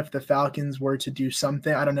Atlanta if the Falcons were to do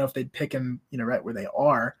something. I don't know if they'd pick him, right where they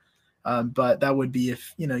are. But that would be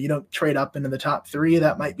if, you don't trade up into the top 3,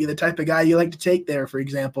 that might be the type of guy you like to take there, for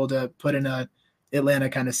example, to put in a Atlanta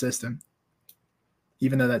kind of system,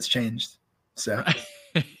 even though that's changed. So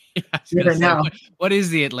now. What is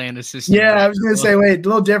the Atlanta system? Yeah, I was going to say, wait, a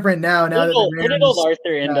little different now. Where did old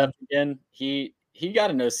Arthur end up again? He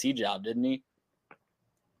got an OC job, didn't he?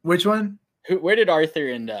 Which one? Where did Arthur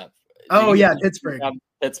end up? Oh, yeah, Pittsburgh.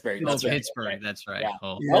 Pittsburgh. That's right. Pittsburgh. That's right. Yeah.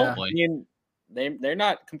 Oh, well, I mean, they're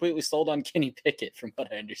not completely sold on Kenny Pickett, from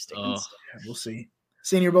what I understand. Oh, we'll see.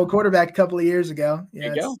 Senior Bowl quarterback a couple of years ago. Yeah,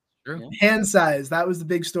 there you go. True. Hand size. That was the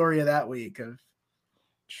big story of that week.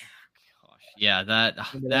 Yeah,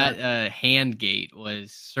 that hand gate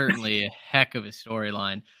was certainly a heck of a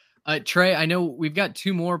storyline. Trey, I know we've got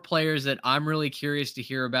 2 more players that I'm really curious to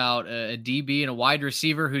hear about, a DB and a wide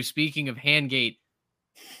receiver who, speaking of hand gate,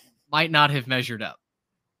 might not have measured up.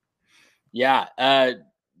 Yeah.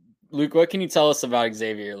 Luke, what can you tell us about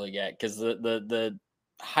Xavier Legette? Because the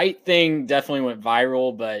height thing definitely went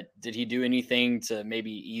viral, but did he do anything to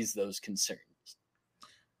maybe ease those concerns?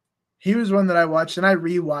 He was one that I watched, and I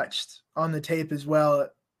rewatched on the tape as well.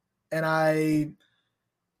 And I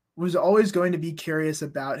was always going to be curious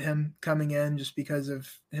about him coming in, just because of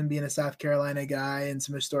him being a South Carolina guy and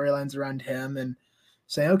some of the storylines around him, and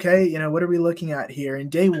say, okay, what are we looking at here? And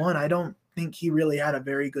day one, I don't think he really had a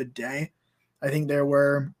very good day. I think there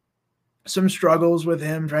were some struggles with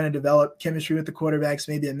him trying to develop chemistry with the quarterbacks,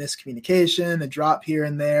 maybe a miscommunication, a drop here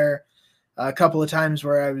and there, a couple of times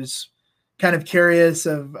where I was kind of curious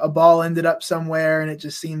of a ball ended up somewhere and it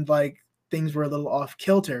just seemed like things were a little off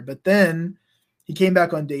kilter. But then he came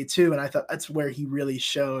back on day 2, and I thought that's where he really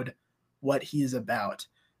showed what he's about,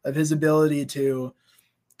 of his ability to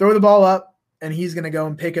throw the ball up and he's going to go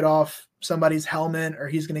and pick it off somebody's helmet, or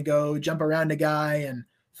he's going to go jump around a guy and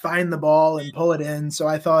find the ball and pull it in. So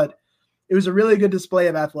I thought it was a really good display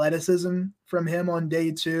of athleticism from him on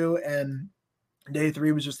day 2, and day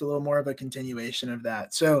 3 was just a little more of a continuation of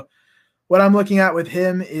that. So what I'm looking at with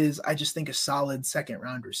him is, I just think, a solid second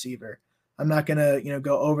round receiver. I'm not going to,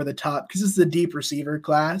 go over the top, because this is a deep receiver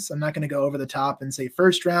class. I'm not going to go over the top and say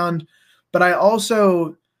first round, but I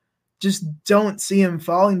also just don't see him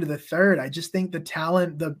falling to the 3rd. I just think the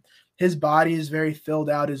talent, his body is very filled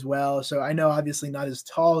out as well. So I know obviously not as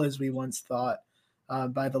tall as we once thought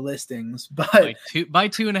by the listings, but by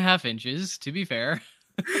 2.5 inches, to be fair.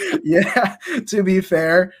 Yeah, to be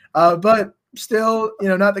fair. But still,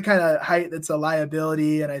 not the kind of height that's a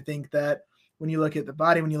liability. And I think that when you look at the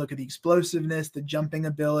body, when you look at the explosiveness, the jumping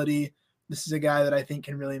ability, this is a guy that I think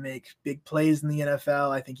can really make big plays in the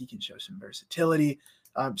NFL. I think he can show some versatility.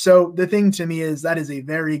 So the thing to me is that is a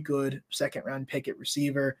very good second round pick at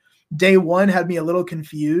receiver. Day 1 had me a little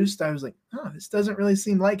confused. I was like, this doesn't really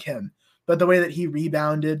seem like him. But the way that he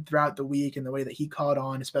rebounded throughout the week and the way that he caught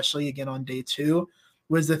on, especially again on day 2,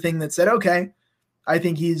 was the thing that said, okay, I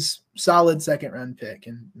think he's solid second round pick.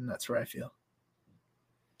 And that's where I feel.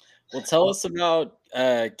 Well, tell us about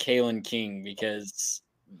Kalen King, because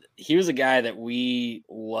he was a guy that we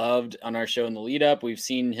loved on our show in the lead up. We've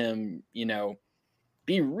seen him,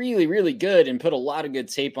 be really, really good and put a lot of good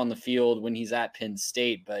tape on the field when he's at Penn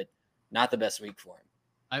State, but not the best week for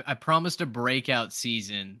him. I promised a breakout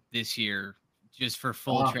season this year, just for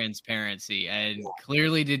full transparency, and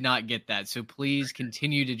clearly did not get that. So please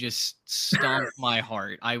continue to just stomp my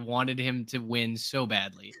heart. I wanted him to win so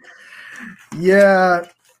badly. Yeah,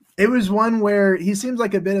 it was one where he seems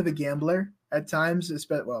like a bit of a gambler at times, at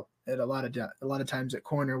a lot of times at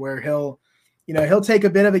corner, where he'll take a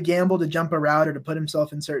bit of a gamble to jump a route or to put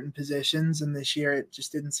himself in certain positions. And this year it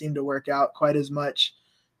just didn't seem to work out quite as much.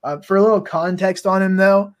 For a little context on him,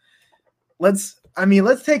 though, let's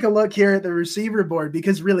take a look here at the receiver board,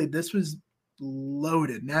 because really this was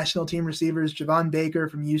loaded. National team receivers: Javon Baker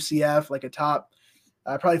from UCF, like a top,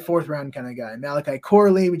 probably fourth round kind of guy. Malachi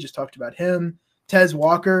Corley, we just talked about him. Tez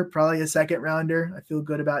Walker, probably a second rounder. I feel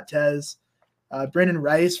good about Tez. Brendan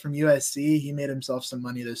Rice from USC, he made himself some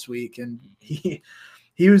money this week, and he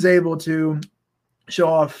was able to show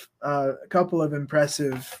off a couple of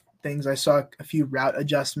impressive things. I saw a few route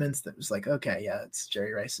adjustments that was like, okay, yeah, it's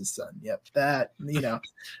Jerry Rice's son. Yep, that,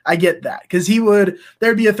 I get that, because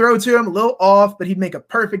there'd be a throw to him a little off, but he'd make a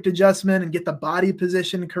perfect adjustment and get the body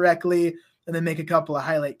position correctly, and then make a couple of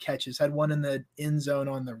highlight catches. Had one in the end zone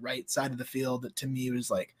on the right side of the field that to me was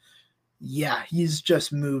like, yeah, he's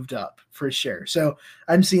just moved up for sure. So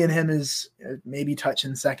I'm seeing him as maybe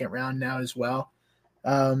touching second round now as well.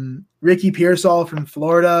 Ricky Pearsall from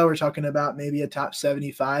Florida, we're talking about maybe a top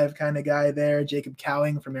 75 kind of guy there. Jacob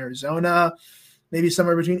Cowing from Arizona, maybe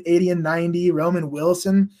somewhere between 80 and 90. Roman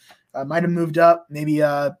Wilson might have moved up, maybe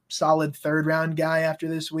a solid third round guy after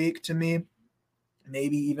this week to me,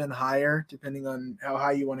 maybe even higher depending on how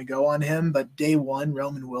high you want to go on him. But day one,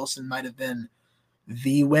 Roman Wilson might have been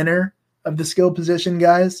the winner of the skill position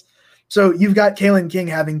guys. So you've got Kalen King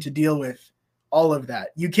having to deal with all of that.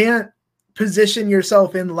 You can't position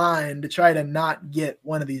yourself in line to try to not get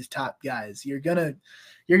one of these top guys. You're gonna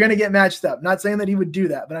get matched up. Not saying that he would do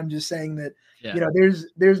that, but I'm just saying that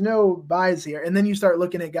there's no buys here. And then you start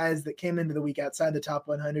looking at guys that came into the week outside the top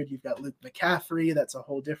 100. You've got Luke McCaffrey. That's a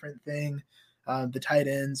whole different thing. The tight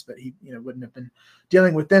ends, but he wouldn't have been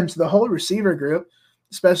dealing with them. So the whole receiver group,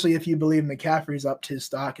 especially if you believe McCaffrey's up to his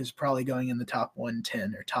stock, is probably going in the top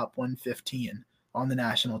 110 or top 115 on the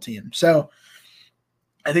national team. So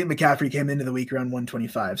I think McCaffrey came into the week around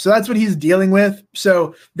 125. So that's what he's dealing with.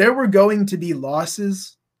 So there were going to be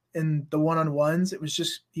losses in the one-on-ones. It was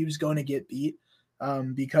just he was going to get beat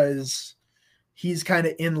because he's kind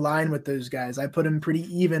of in line with those guys. I put him pretty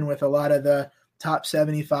even with a lot of the top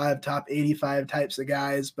 75, top 85 types of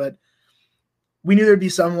guys, but we knew there'd be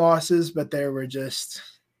some losses, but there were just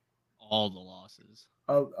all the losses,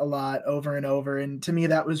 a lot over and over. And to me,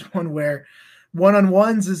 that was one where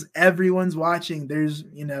one-on-ones is everyone's watching. There's,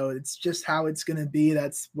 it's just how it's going to be.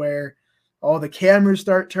 That's where all the cameras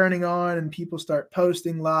start turning on and people start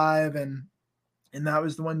posting live. And that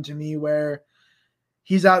was the one to me where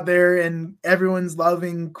he's out there and everyone's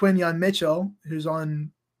loving Quinyon Mitchell, who's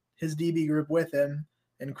on his DB group with him.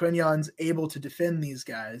 And Quinyon's able to defend these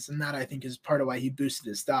guys, and that I think is part of why he boosted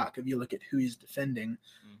his stock. If you look at who he's defending,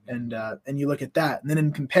 and you look at that, and then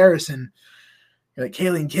in comparison, you're like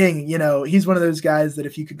Kalen King. He's one of those guys that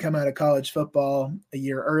if you could come out of college football a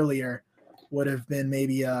year earlier, would have been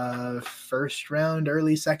maybe a first round,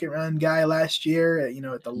 early second round guy last year.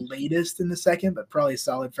 At the latest in the second, but probably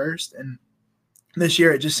solid first. And this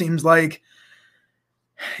year, it just seems like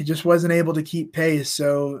he just wasn't able to keep pace.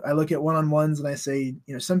 So I look at one-on-ones and I say,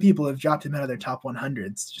 some people have dropped him out of their top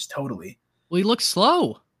 100s just totally. Well, he looked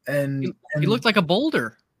slow, and he looked like a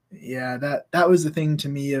boulder. Yeah, that was the thing to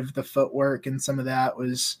me of the footwork, and some of that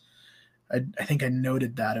was, I think I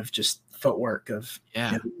noted that of just footwork of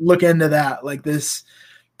look into that. Like this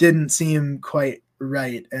didn't seem quite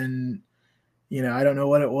right, and I don't know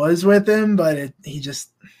what it was with him, but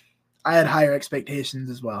I had higher expectations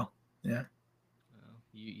as well. Yeah.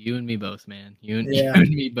 You and me both, man. You and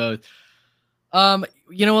me both.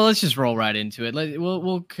 Let's just roll right into it.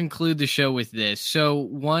 We'll conclude the show with this. So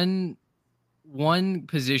one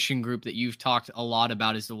position group that you've talked a lot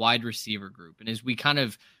about is the wide receiver group. And as we kind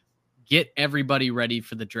of get everybody ready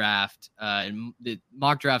for the draft, and the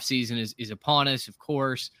mock draft season is upon us, of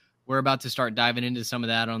course, we're about to start diving into some of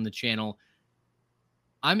that on the channel.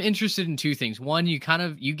 I'm interested in two things. One, you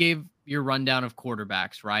gave your rundown of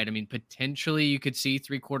quarterbacks, right? I mean, potentially you could see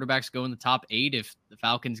 3 quarterbacks go in the top 8 if the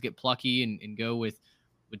Falcons get plucky and go with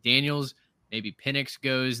Daniels. Maybe Penix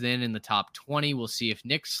goes then in the top 20. We'll see if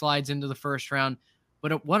Nick slides into the first round.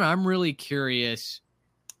 But what I'm really curious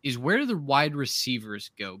is where do the wide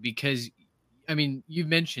receivers go? Because, I mean, you've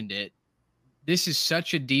mentioned it. This is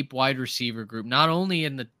such a deep wide receiver group, not only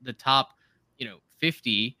in the top,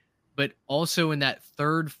 50, but also in that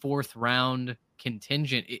 3rd, 4th round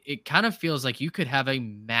contingent. It kind of feels like you could have a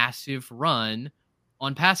massive run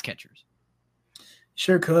on pass catchers.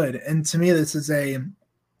 Sure could. And to me, this is a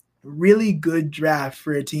really good draft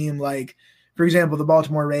for a team like, for example, the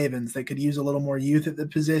Baltimore Ravens that could use a little more youth at the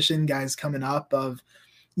position, guys coming up of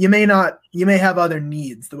you may have other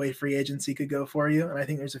needs the way free agency could go for you. And I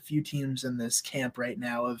think there's a few teams in this camp right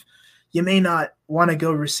now of you may not want to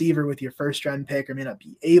go receiver with your first round pick or may not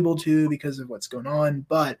be able to because of what's going on.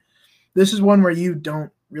 But this is one where you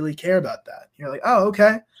don't really care about that. You're like, oh,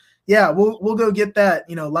 okay. Yeah, we'll go get that,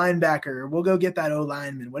 linebacker. We'll go get that O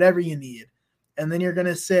lineman, whatever you need. And then you're going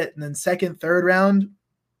to sit. And then second, third round,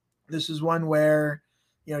 this is one where,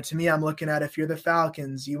 to me, I'm looking at if you're the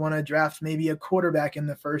Falcons, you want to draft maybe a quarterback in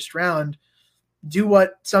the first round, do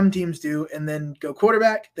what some teams do, and then go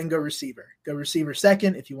quarterback, then go receiver. Go receiver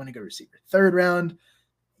second. If you want to go receiver third round,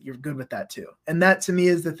 you're good with that too. And that to me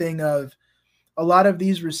is the thing of a lot of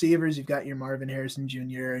these receivers, you've got your Marvin Harrison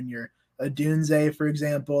Jr. and your Odunze, for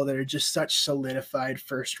example, that are just such solidified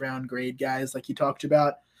first round grade guys like you talked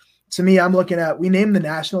about. To me, I'm looking at, we named the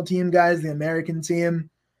national team guys, the American team.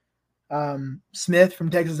 Smith from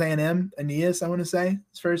Texas A&M, Aeneas, I want to say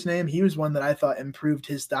his first name. He was one that I thought improved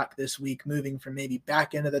his stock this week, moving from maybe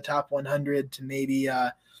back into the top 100 to maybe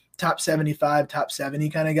top 75, top 70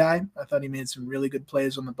 kind of guy. I thought he made some really good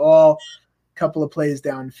plays on the ball, a couple of plays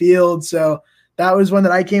downfield. So that was one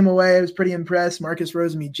that I came away. I was pretty impressed. Marcus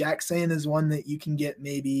Rosemy-Jackson is one that you can get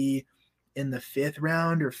maybe in the 5th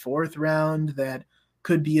round or 4th round that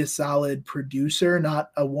could be a solid producer,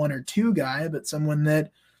 not a 1 or 2 guy, but someone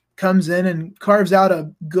that comes in and carves out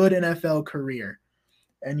a good NFL career.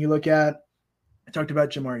 And you look at, I talked about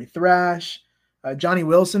Jamari Thrash, Johnny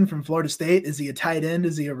Wilson from Florida State. Is he a tight end?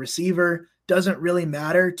 Is he a receiver? Doesn't really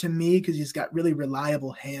matter to me because he's got really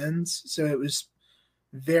reliable hands. So it was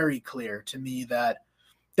very clear to me that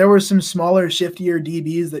there were some smaller, shiftier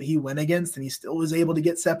DBs that he went against, and he still was able to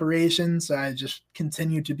get separation. So I just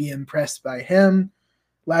continue to be impressed by him.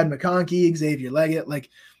 Ladd McConkey, Xavier Leggett,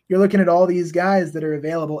 you're looking at all these guys that are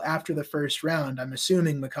available after the first round. I'm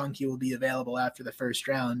assuming McConkey will be available after the first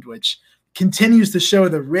round, which continues to show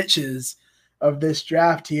the riches of this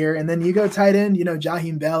draft here. And then you go tight end,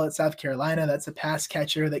 Jaheim Bell at South Carolina. That's a pass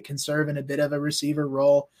catcher that can serve in a bit of a receiver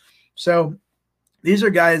role. So these are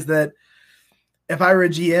guys that if I were a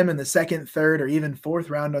GM in the 2nd, 3rd, or even 4th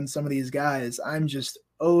round on some of these guys, I'm just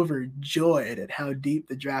overjoyed at how deep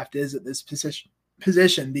the draft is at this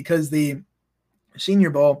position because the Senior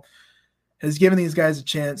Bowl has given these guys a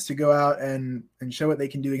chance to go out and show what they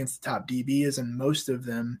can do against the top DBs, and most of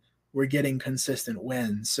them were getting consistent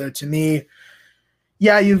wins. So to me,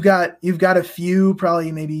 yeah, you've got a few,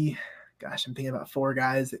 probably maybe, I'm thinking about 4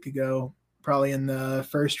 guys that could go probably in the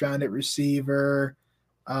first round at receiver.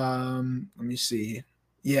 Let me see.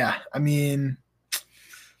 Yeah, I mean,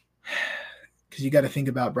 because you got to think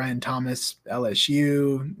about Brian Thomas,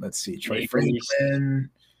 LSU. Let's see, Troy Franklin.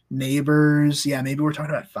 Neighbors. Yeah, maybe we're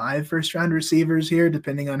talking about 5 first-round receivers here,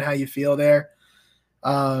 depending on how you feel there.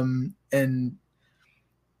 And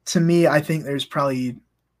to me, I think there's probably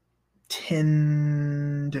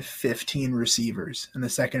 10 to 15 receivers in the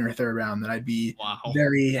 2nd or 3rd round that I'd be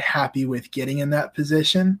very happy with getting in that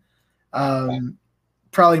position.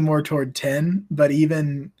 Probably more toward 10, but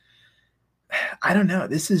even I don't know.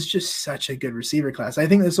 This is just such a good receiver class. I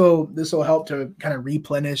think this will help to kind of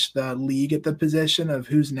replenish the league at the position of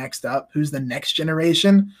who's next up, who's the next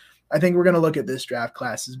generation. I think we're going to look at this draft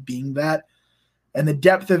class as being that. And the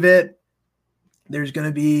depth of it, there's going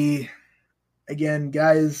to be, again,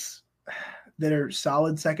 guys that are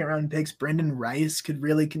solid 2nd-round picks. Brendan Rice could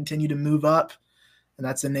really continue to move up, and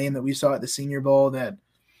that's a name that we saw at the Senior Bowl that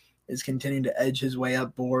is continuing to edge his way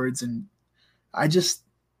up boards. And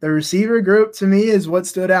the receiver group to me is what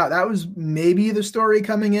stood out. That was maybe the story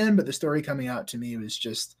coming in, but the story coming out to me was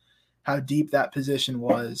just how deep that position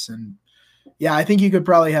was. And yeah, I think you could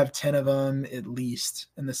probably have 10 of them at least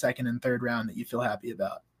in the 2nd and 3rd round that you feel happy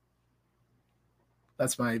about.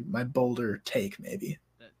 That's my bolder take, maybe.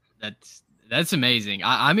 That's amazing.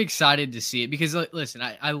 I'm excited to see it because listen,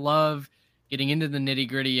 I love getting into the nitty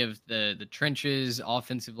gritty of the trenches,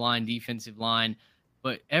 offensive line, defensive line.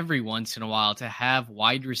 But every once in a while to have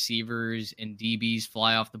wide receivers and DBs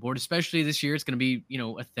fly off the board, especially this year, it's going to be,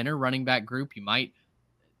 a thinner running back group. You might,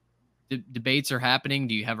 debates are happening.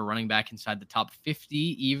 Do you have a running back inside the top 50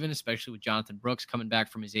 even, especially with Jonathan Brooks coming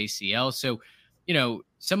back from his ACL? So,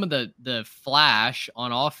 some of the flash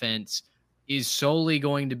on offense is solely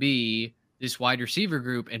going to be this wide receiver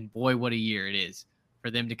group. And boy, what a year it is for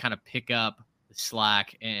them to kind of pick up the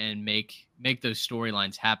slack and make those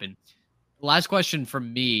storylines happen. Last question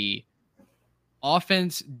from me,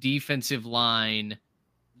 offense, defensive line,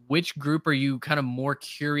 which group are you kind of more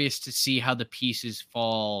curious to see how the pieces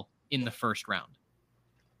fall in the first round?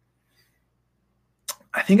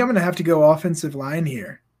 I think I'm going to have to go offensive line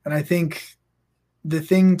here. And I think the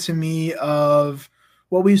thing to me of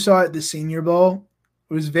what we saw at the Senior Bowl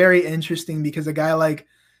was very interesting because a guy like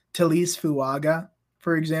Talise Fuaga,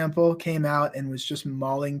 for example, came out and was just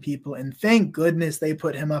mauling people. And thank goodness they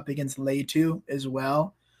put him up against Leitu as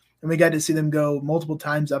well. And we got to see them go multiple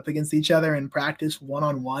times up against each other in practice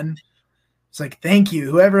one-on-one. It's like, thank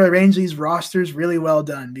you. Whoever arranged these rosters, really well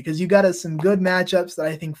done, because you got us some good matchups that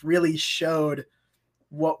I think really showed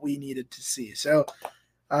what we needed to see. So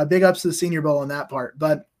big ups to the Senior Bowl on that part.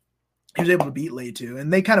 But he was able to beat Leitu,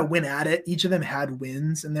 and they kind of went at it. Each of them had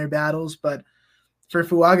wins in their battles, but for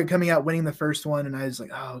Fuaga coming out winning the first one, and I was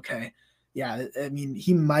like, oh, okay. Yeah, I mean,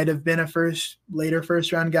 he might have been a later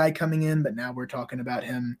first round guy coming in, but now we're talking about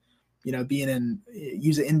him, being in,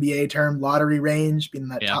 use an NBA term, lottery range, being in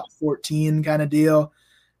that top 14 kind of deal.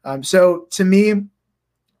 So to me,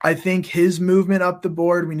 I think his movement up the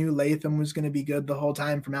board, we knew Latham was going to be good the whole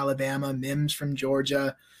time from Alabama, Mims from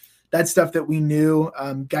Georgia. That's stuff that we knew.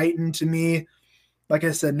 Guyton, to me, like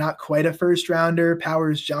I said, not quite a first rounder.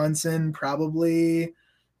 Powers Johnson, probably,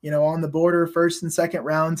 on the border, first and second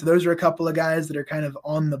round. So those are a couple of guys that are kind of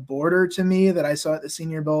on the border to me that I saw at the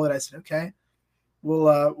Senior Bowl that I said, okay,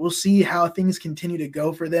 we'll see how things continue to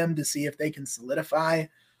go for them to see if they can solidify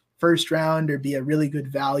first round or be a really good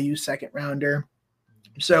value second rounder.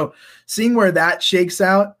 So seeing where that shakes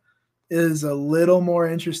out is a little more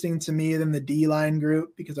interesting to me than the D-line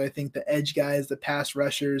group, because I think the edge guys, the pass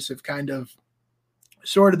rushers, have kind of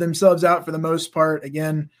sorted themselves out for the most part.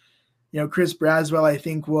 Again, Chris Braswell, I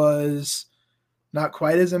think, was not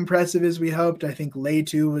quite as impressive as we hoped. I think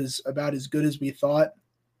Leitu was about as good as we thought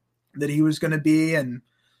that he was going to be. And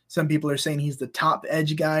some people are saying he's the top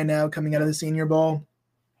edge guy now coming out of the Senior Bowl.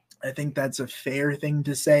 I think that's a fair thing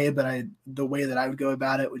to say, but the way that I would go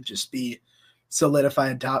about it would just be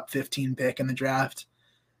solidified top 15 pick in the draft.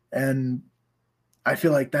 And I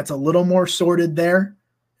feel like that's a little more sorted there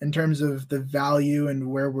in terms of the value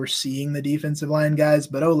and where we're seeing the defensive line guys.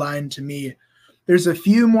 But O-line, to me, there's a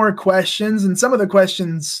few more questions. And some of the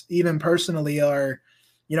questions, even personally, are,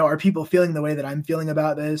 are people feeling the way that I'm feeling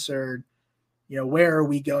about this? Or, where are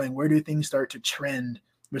we going? Where do things start to trend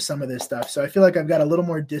with some of this stuff? So I feel like I've got a little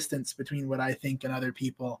more distance between what I think and other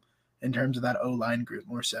people in terms of that O-line group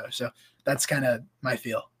more so. So that's kind of my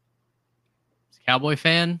feel. As a Cowboy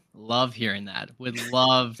fan, love hearing that. Would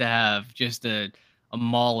love to have just a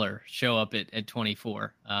mauler show up at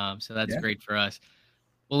 24. So that's great for us.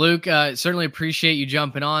 Well, Luke, certainly appreciate you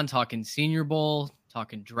jumping on, talking Senior Bowl,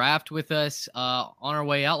 talking draft with us. On our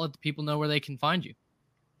way out, let the people know where they can find you.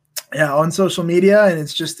 Yeah, on social media, and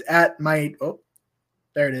it's just at my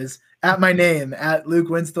there it is. At my name, at Luke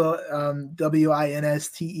Winstel,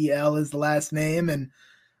 Winstel is the last name.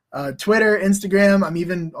 And Twitter, Instagram, I'm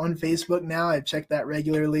even on Facebook now. I check that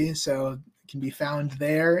regularly, so it can be found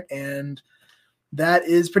there. And that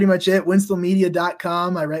is pretty much it.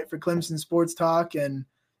 WinstelMedia.com. I write for Clemson Sports Talk, and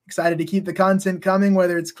excited to keep the content coming,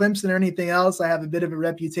 whether it's Clemson or anything else. I have a bit of a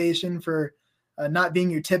reputation for not being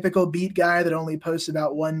your typical beat guy that only posts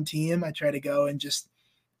about one team. I try to go and just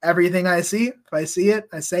everything I see, if I see it,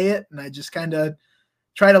 I say it, and I just kind of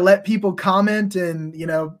try to let people comment and,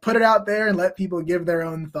 put it out there and let people give their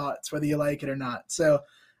own thoughts, whether you like it or not. So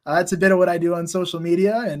that's a bit of what I do on social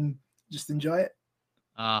media, and just enjoy it.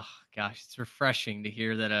 Oh, gosh, it's refreshing to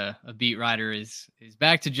hear that a beat writer is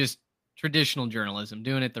back to just traditional journalism,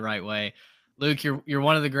 doing it the right way. Luke, you're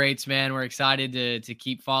one of the greats, man. We're excited to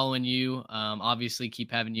keep following you. Obviously,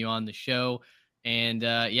 keep having you on the show. And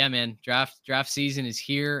man, draft season is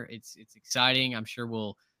here. It's exciting. I'm sure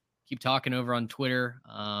we'll keep talking over on Twitter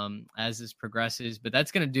as this progresses. But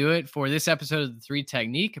that's going to do it for this episode of the 3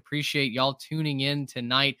 Technique. Appreciate y'all tuning in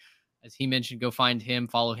tonight. As he mentioned, go find him,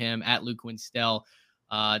 follow him at Luke Winstel.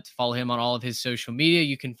 To follow him on all of his social media.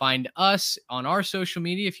 You can find us on our social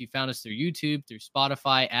media if you found us through YouTube, through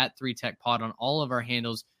Spotify, at 3TechPod on all of our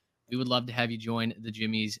handles. We would love to have you join the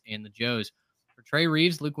Jimmies and the Joes. For Trey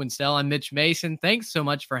Reeves, Luke Winstel, I'm Mitch Mason. Thanks so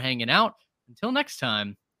much for hanging out. Until next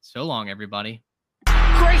time, so long, everybody.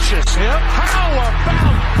 Gracious him. How about